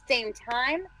also at the same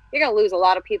time, you're going to lose a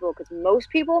lot of people because most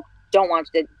people don't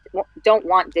want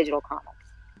digital comics.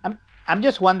 I'm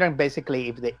just wondering, basically,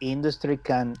 if the industry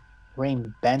can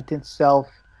reinvent itself,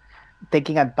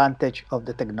 taking advantage of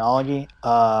the technology,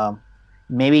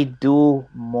 maybe do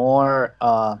more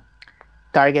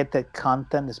targeted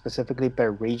content, specifically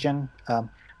per region.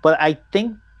 But I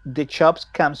think the shops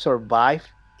can survive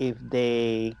if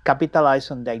they capitalize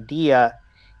on the idea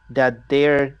that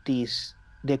they're the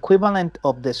equivalent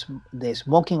of the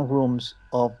smoking rooms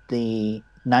of the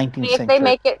 19th century. If they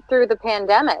make it through the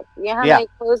pandemic, how many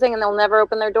closing and they'll never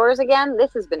open their doors again?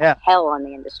 This has been hell on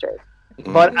the industry.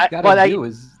 But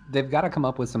they've got to come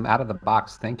up with some out of the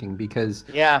box thinking, because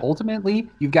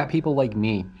ultimately you've got people like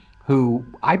me who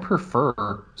I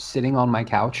prefer sitting on my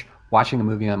couch watching a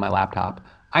movie on my laptop.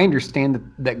 I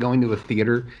understand that going to a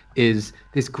theater is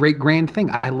this great grand thing.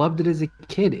 I loved it as a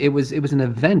kid. It was an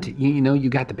event. You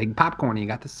got the big popcorn, and you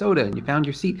got the soda, and you found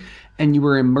your seat, and you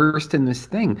were immersed in this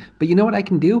thing. But you know what I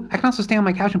can do? I can also stay on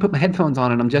my couch and put my headphones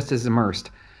on, and I'm just as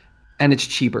immersed. And it's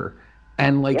cheaper.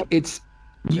 And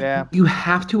you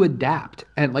have to adapt.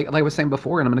 And like I was saying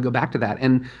before, and I'm going to go back to that.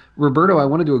 And Roberto, I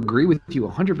wanted to agree with you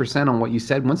 100% on what you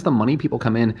said. Once the money people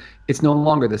come in, it's no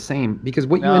longer the same, because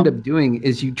what you end up doing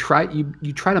is you try to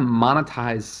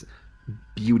monetize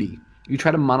beauty. You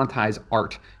try to monetize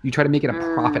art. You try to make it a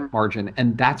profit margin.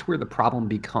 And that's where the problem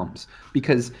becomes.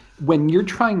 Because when you're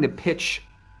trying to pitch,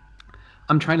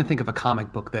 I'm trying to think of a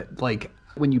comic book that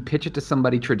when you pitch it to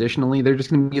somebody traditionally, they're just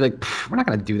going to be like, we're not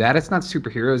going to do that. It's not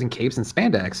superheroes and capes and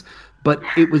spandex. But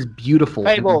it was beautiful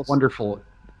and wonderful.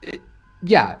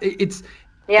 It's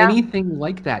anything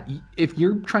like that. If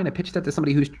you're trying to pitch that to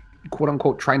somebody who's quote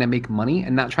unquote trying to make money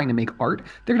and not trying to make art,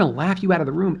 they're going to laugh you out of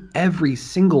the room every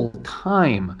single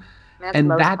time.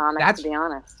 That's to be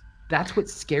honest. That's what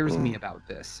scares me about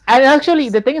this. And actually,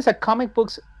 the thing is that comic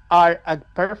books are a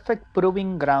perfect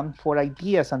proving ground for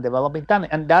ideas and developing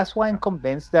talent. And that's why I'm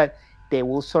convinced that they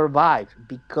will survive,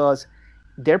 because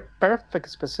they're perfect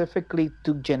specifically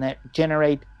to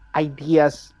generate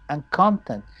ideas and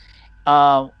content.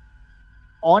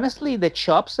 Honestly, the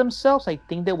shops themselves, I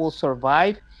think they will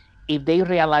survive if they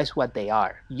realize what they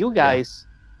are. You guys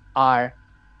are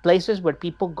places where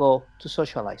people go to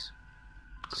socialize.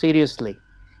 Seriously.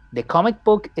 The comic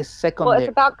book is secondary. Well, it's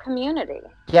about community.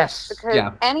 Yes.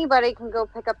 Because anybody can go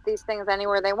pick up these things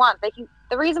anywhere they want.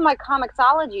 The reason why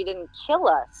Comixology didn't kill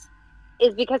us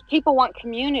is because people want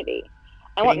community.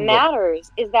 And what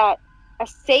matters is that a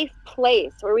safe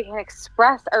place where we can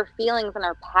express our feelings and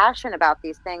our passion about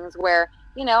these things, where,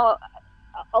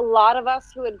 a lot of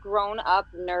us who had grown up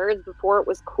nerds before it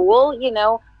was cool,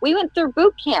 we went through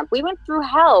boot camp. We went through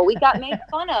hell. We got made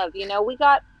fun of, we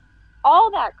got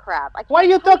all that crap. What are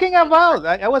you talking about?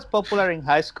 I was popular in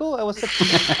high school. I was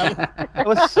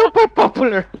super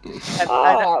popular.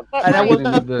 And I was in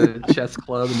the chess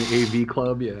club and the AV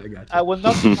club. Yeah, I got you. I will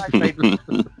not be my favorite.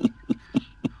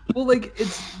 Well,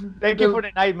 it's. Thank you for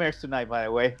the nightmares tonight, by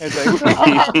the way.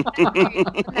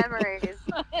 Memories.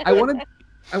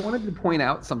 I wanted to point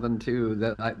out something too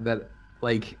that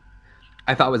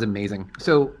I thought was amazing.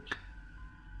 So,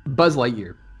 Buzz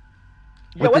Lightyear.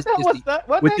 Yeah, what the hell was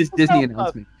that? With this Disney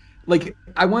announcement. Like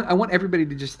I want everybody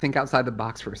to just think outside the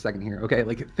box for a second here, okay?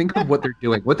 Like think of what they're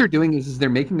doing. What they're doing is they're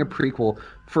making a prequel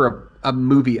for a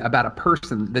movie about a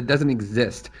person that doesn't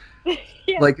exist.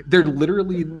 Yeah. Like they're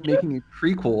literally making a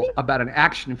prequel about an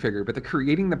action figure, but they're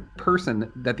creating the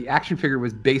person that the action figure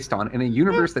was based on in a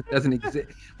universe that doesn't exist.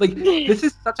 Like this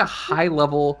is such a high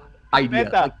level idea.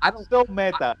 Meta. Like I don't So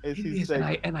meta. It It's is,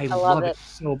 insane. and I love love it. it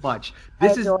so much. I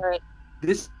This is adore it.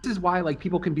 this is why like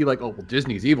people can be like, oh well,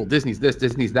 Disney's evil, Disney's this,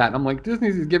 Disney's that. And I'm like,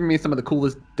 Disney's giving me some of the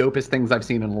coolest, dopest things I've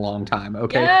seen in a long time.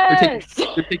 Okay, Yes!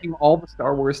 they're taking all the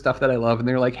Star Wars stuff that I love, and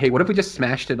they're like, hey, what if we just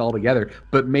smashed it all together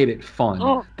but made it fun?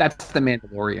 Oh. That's the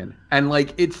Mandalorian, and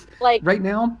like it's Like right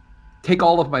now. Take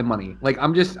all of my money. Like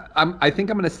I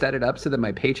think I'm gonna set it up so that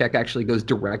my paycheck actually goes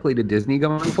directly to Disney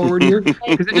going forward here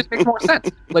because it just makes more sense.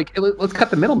 Like let's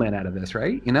cut the middleman out of this,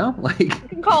 right? You know, like we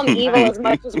can call them evil as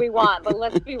much as we want, but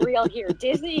let's be real here.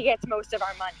 Disney gets most of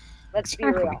our money. Let's be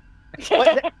real.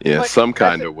 Yeah, some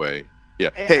kind of way.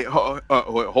 Yeah. Hey,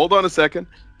 hold on a second.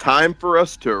 Time for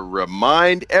us to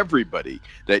remind everybody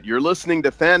that you're listening to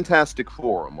Fantastic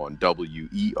Forum on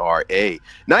WERA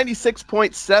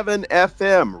 96.7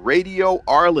 FM Radio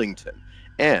Arlington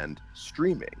and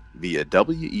streaming via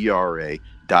WERA.FM.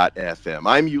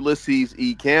 I'm Ulysses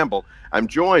E. Campbell. I'm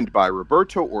joined by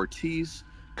Roberto Ortiz,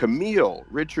 Camille,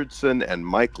 Richardson, and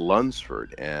Mike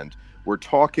Lunsford, and we're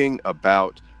talking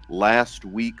about last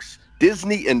week's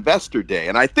Disney Investor Day.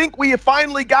 And I think we have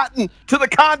finally gotten to the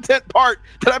content part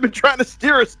that I've been trying to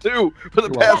steer us to for the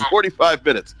past 45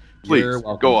 minutes. Please,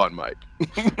 go on, Mike.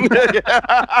 Please,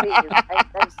 I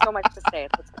have so much to say.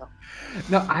 Let's go.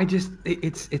 No,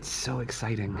 it's so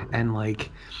exciting. And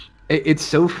like, it's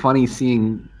so funny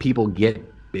seeing people get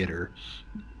bitter.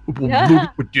 Yeah.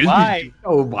 Why?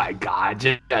 Oh my God,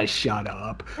 just shut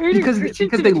up. Because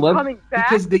they love,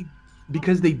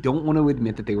 because they don't want to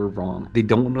admit that they were wrong. They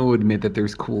don't want to admit that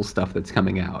there's cool stuff that's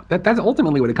coming out. That's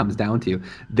ultimately what it comes down to.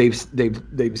 They've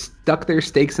stuck their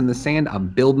stakes in the sand. I'm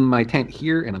building my tent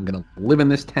here, and I'm gonna live in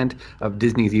this tent of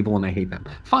Disney's evil, and I hate them.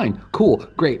 Fine, cool,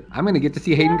 great. I'm gonna get to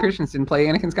see Hayden Christensen play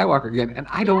Anakin Skywalker again, and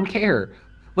I don't care.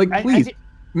 Like, please.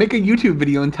 Make a YouTube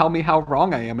video and tell me how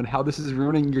wrong I am and how this is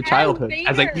ruining your childhood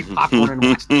as I eat popcorn and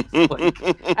watch this. Like,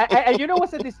 and you know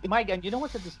what's at this, Mike? And you know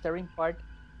what's the disturbing part?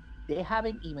 They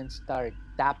haven't even started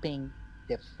tapping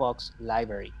the Fox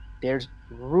library. There's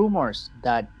rumors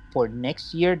that for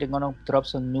next year they're gonna drop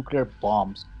some nuclear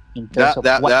bombs.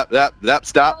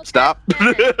 Stop.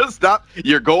 Stop.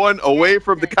 You're going away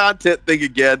from the content thing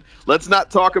again. Let's not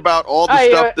talk about all the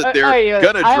stuff that they're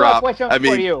gonna drop. I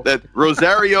mean, that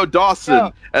Rosario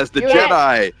Dawson as the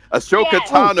Jedi, Ahsoka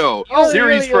Tano,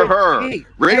 series for her,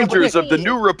 Rangers of the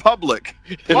New Republic,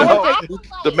 you know,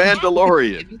 the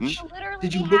Mandalorian. It's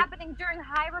literally happening during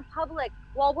High Republic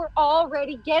while we're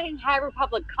already getting High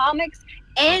Republic comics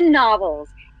and novels.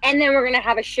 And then we're going to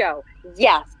have a show.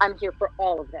 Yes, I'm here for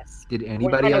all of this. Did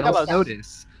anybody else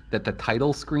notice that the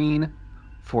title screen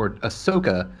for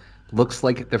Ahsoka looks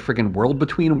like the friggin' World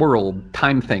Between World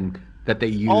time thing that they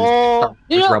used?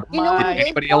 Did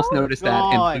anybody else notice that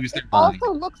and lose their mind? It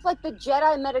also looks like the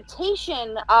Jedi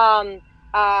meditation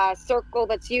circle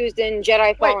that's used in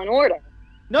Jedi Fallen Order.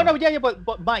 No,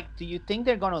 but Mike, do you think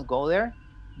they're going to go there?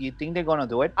 Do you think they're going to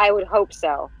do it? I would hope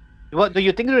so. What do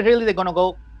you think they're going to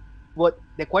go? What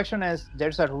the question is,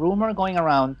 there's a rumor going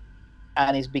around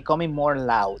and it's becoming more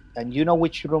loud. And you know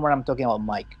which rumor I'm talking about,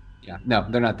 Mike. Yeah, no,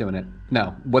 they're not doing it.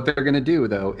 No, what they're going to do,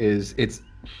 though, is it's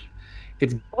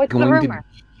What's going the rumor?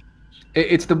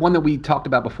 It's the one that we talked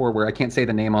about before where I can't say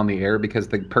the name on the air because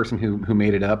the person who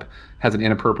made it up has an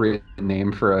inappropriate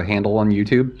name for a handle on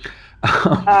YouTube.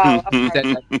 Okay.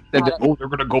 They're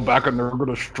going to go back and they're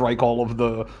going to strike all of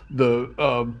the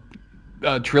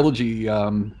trilogy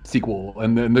sequel,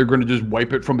 and then they're going to just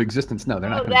wipe it from existence. No, they're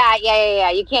not.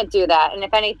 Yeah. You can't do that. And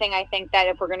if anything, I think that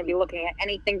if we're going to be looking at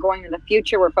anything going in the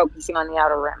future, we're focusing on the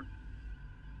Outer Rim.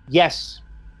 Yes,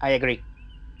 I agree.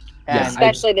 And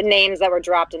especially the names that were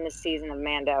dropped in this season of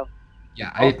Mando.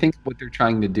 Yeah, I think what they're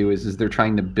trying to do is they're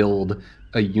trying to build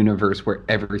a universe where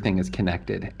everything is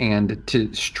connected, and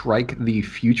to strike the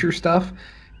future stuff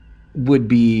would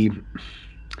be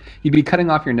you'd be cutting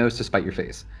off your nose to spite your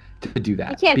face. To do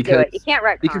that, you can't do it. You can't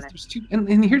retcon because there's two.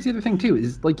 And here's the other thing too: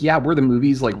 is like, yeah, were the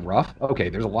movies like rough? Okay,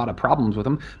 there's a lot of problems with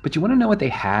them, but you want to know what they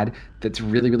had that's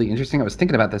really, really interesting? I was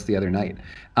thinking about this the other night.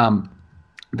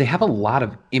 They have a lot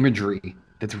of imagery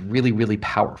that's really, really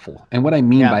powerful, and what I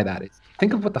mean by that is,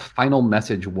 think of what the final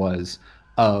message was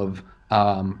of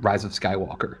Rise of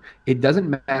Skywalker. It doesn't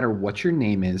matter what your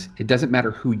name is. It doesn't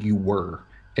matter who you were.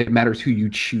 It matters who you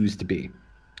choose to be,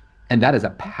 and that is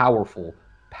a powerful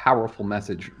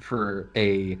message for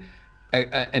a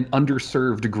an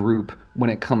underserved group when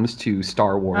it comes to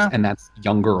Star Wars, and that's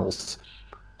young girls.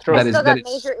 True. That is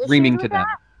major screaming issues to with them.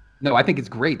 that? No, I think it's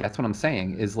great. That's what I'm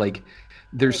saying. Is like,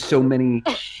 there's so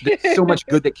much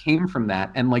good that came from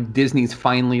that, and like Disney's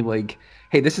finally like,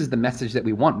 hey, this is the message that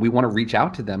we want. We want to reach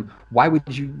out to them. Why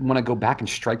would you want to go back and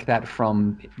strike that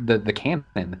from the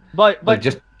canon? But like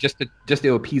just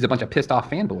to appease a bunch of pissed off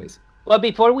fanboys. Well,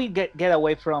 before we get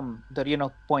away from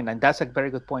the point, and that's a very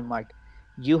good point, Mark,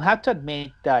 you have to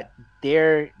admit that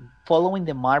they're following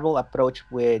the Marvel approach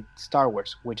with Star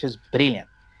Wars, which is brilliant.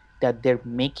 That they're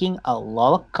making a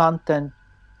lot of content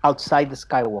outside the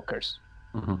Skywalkers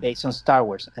based on Star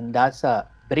Wars, and that's a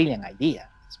brilliant idea.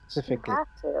 Specifically, You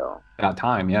have to. About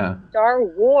time, yeah. Star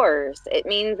Wars. It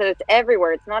means that it's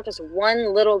everywhere. It's not just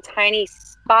one little tiny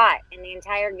spot in the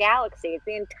entire galaxy. It's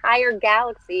the entire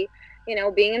galaxy,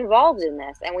 being involved in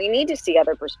this, and we need to see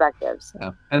other perspectives.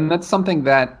 Yeah, and that's something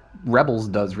that Rebels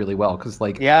does really well, because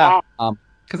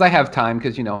because I have time,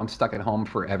 because I'm stuck at home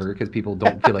forever because people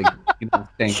don't feel like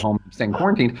staying home, staying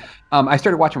quarantined. I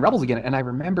started watching Rebels again, and I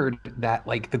remembered that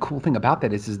like the cool thing about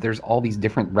that is there's all these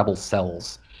different Rebel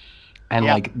cells. And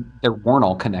like they weren't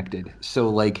all connected. So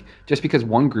like just because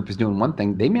one group is doing one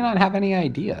thing, they may not have any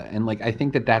idea. And like I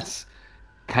think that's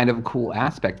kind of a cool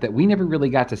aspect that we never really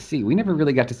got to see. We never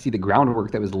really got to see the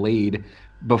groundwork that was laid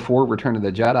before Return of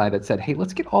the Jedi that said, hey,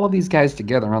 let's get all of these guys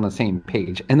together on the same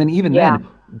page. And then even then,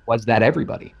 was that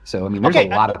everybody? So I mean, there's a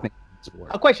lot of things to explore.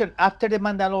 A question: after the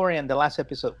Mandalorian, the last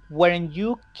episode, weren't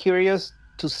you curious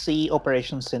to see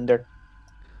Operation Cinder?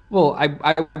 Well,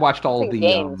 I watched all of the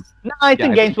games. No, I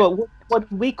think games. But would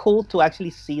it be cool to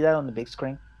actually see that on the big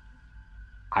screen?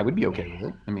 I would be okay with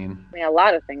it. I mean, a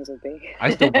lot of things would be.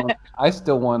 I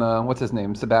still want. What's his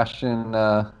name? Sebastian.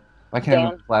 I can't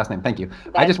remember his last name. Thank you.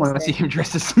 I just want to see him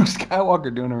dressed as Luke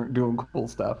Skywalker doing cool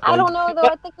stuff. I don't know though.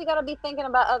 I think we got to be thinking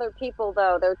about other people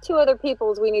though. There are two other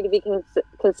peoples we need to be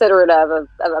considerate of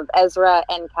Ezra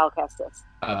and Cal Kestis.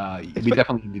 We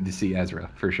definitely need to see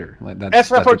Ezra for sure.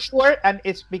 Ezra for sure, and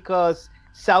it's because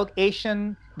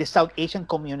the South Asian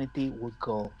community would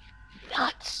go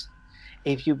nuts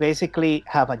if you basically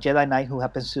have a Jedi Knight who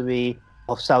happens to be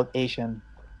of South Asian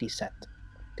descent.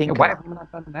 Why have we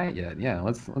not done that yet? Yeah,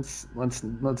 let's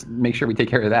make sure we take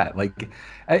care of that. Like,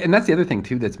 and that's the other thing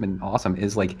too that's been awesome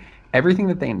is like everything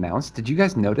that they announced. Did you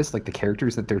guys notice like the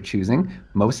characters that they're choosing?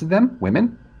 Most of them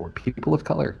women or people of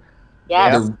color.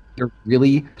 Yes. They're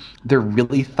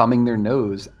really thumbing their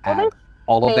nose at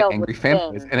all of the angry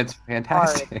fanboys, and it's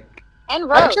fantastic. And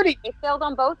Rose, they failed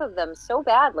on both of them so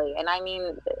badly, and I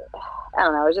mean, I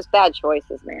don't know, it was just bad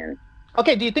choices, man.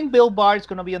 Okay, do you think Bill Barr is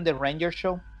going to be on the Ranger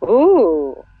show?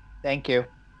 Ooh. Thank you.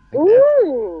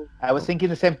 Ooh. I was thinking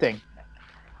the same thing.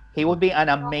 He would be an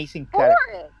amazing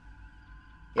character.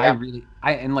 Yeah.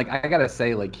 I gotta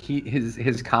say, like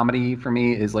his comedy for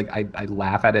me is like I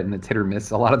laugh at it and it's hit or miss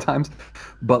a lot of times,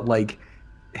 but like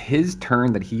his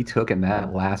turn that he took in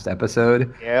that last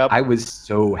episode, I was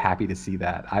so happy to see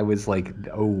that. I was like,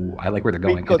 oh, I like where they're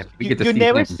going. Because you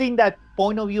never seen that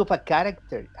point of view of a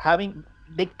character.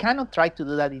 They kind of tried to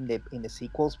do that in the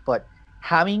sequels, but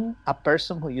having a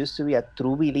person who used to be a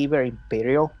true believer in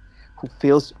Imperial, who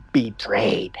feels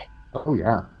betrayed. Oh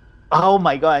yeah. Oh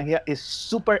my God, he is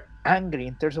super angry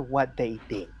in terms of what they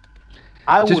did.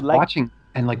 Watching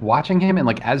him and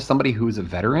like as somebody who is a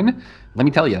veteran, let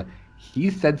me tell you, he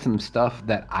said some stuff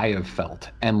that I have felt,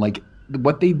 and like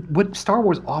what Star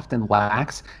Wars often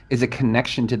lacks is a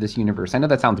connection to this universe. I know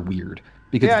that sounds weird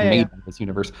because it's made by this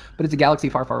universe, but it's a galaxy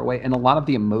far, far away, and a lot of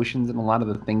the emotions and a lot of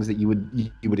the things that you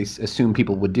would assume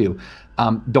people would do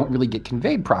don't really get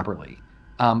conveyed properly.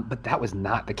 But that was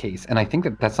not the case, and I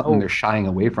think that's something they're shying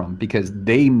away from because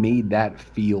they made that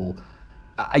feel.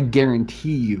 I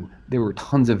guarantee you, there were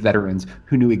tons of veterans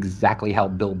who knew exactly how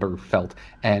Bill Burr felt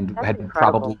and had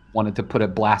probably wanted to put a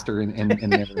blaster in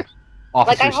their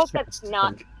officer's I hope that's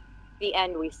not the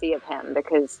end we see of him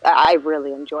because I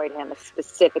really enjoyed him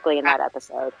specifically in that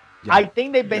episode. Yeah. I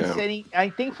think they've been setting. I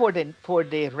think for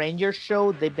the Ranger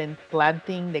show, they've been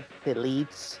planting the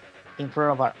leads in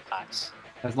front of our eyes.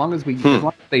 As long as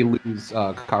they lose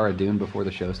Cara Dune before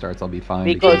the show starts, I'll be fine.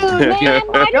 Because no.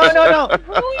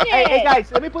 Hey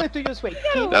guys, let me put it to you this way.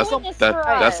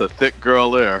 That's a thick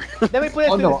girl there. Let me put it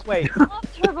to you this way.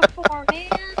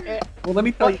 Well, let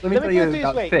me tell you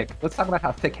about thick. Let's talk about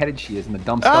how thick-headed she is and the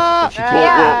dumb stuff that she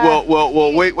does.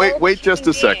 Well, wait just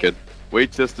a second.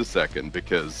 Wait just a second,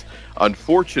 because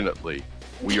unfortunately,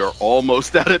 we are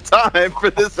almost out of time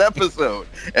for this episode.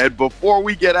 And before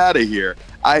we get out of here,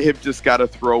 I have just got to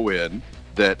throw in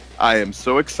that I am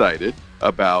so excited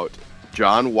about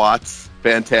John Watts'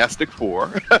 Fantastic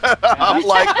Four. I'm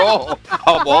like, oh,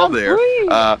 I'm all there.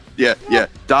 Yeah.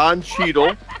 Don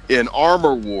Cheadle in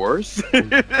Armor Wars.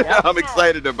 I'm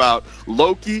excited about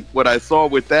Loki, what I saw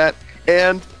with that,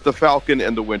 and the Falcon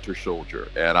and the Winter Soldier.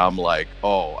 And I'm like,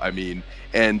 oh, I mean,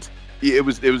 and it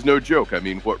was no joke. I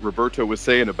mean, what Roberto was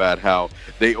saying about how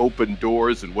they open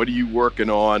doors and what are you working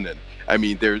on? And I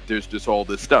mean, there's just all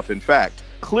this stuff. In fact,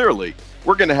 clearly,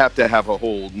 we're going to have a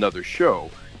whole nother show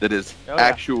that is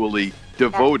actually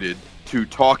devoted to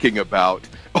talking about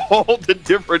all the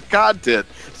different content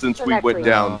since we went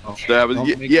down. That was, well,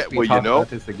 you know. About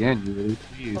this again, you really,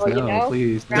 please, well, no, you know,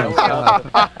 please,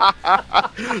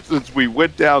 no. Since we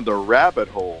went down the rabbit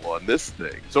hole on this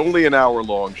thing, it's only an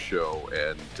hour-long show,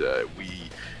 and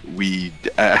we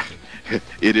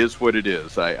it is what it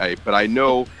is. But I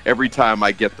know every time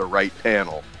I get the right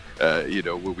panel,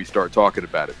 when we start talking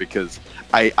about it, because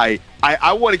I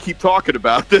want to keep talking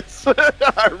about this.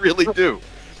 I really do.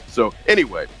 So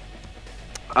anyway,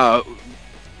 of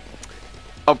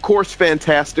course,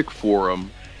 Fantastic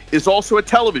Forum is also a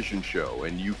television show,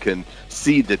 and you can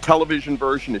see the television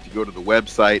version if you go to the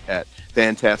website at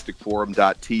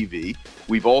fantasticforum.tv.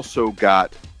 We've also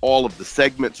got all of the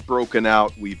segments broken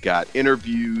out. We've got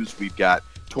interviews. We've got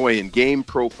toy and game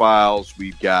profiles.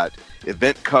 We've got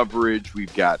event coverage.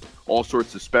 We've got all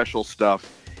sorts of special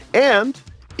stuff. And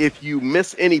if you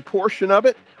miss any portion of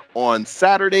it, on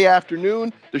Saturday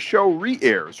afternoon, the show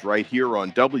re-airs right here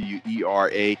on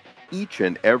WERA each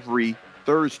and every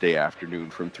Thursday afternoon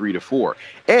from 3 to 4.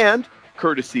 And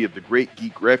courtesy of the Great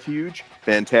Geek Refuge,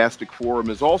 Fantastic Forum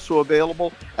is also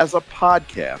available as a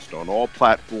podcast on all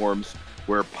platforms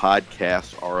where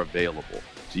podcasts are available.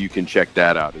 So you can check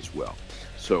that out as well.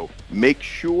 So make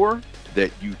sure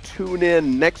that you tune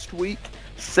in next week.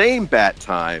 Same bat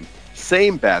time,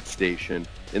 same bat station.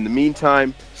 In the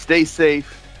meantime, stay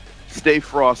safe, stay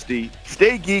frosty,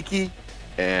 stay geeky,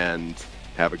 and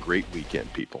have a great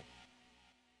weekend, people.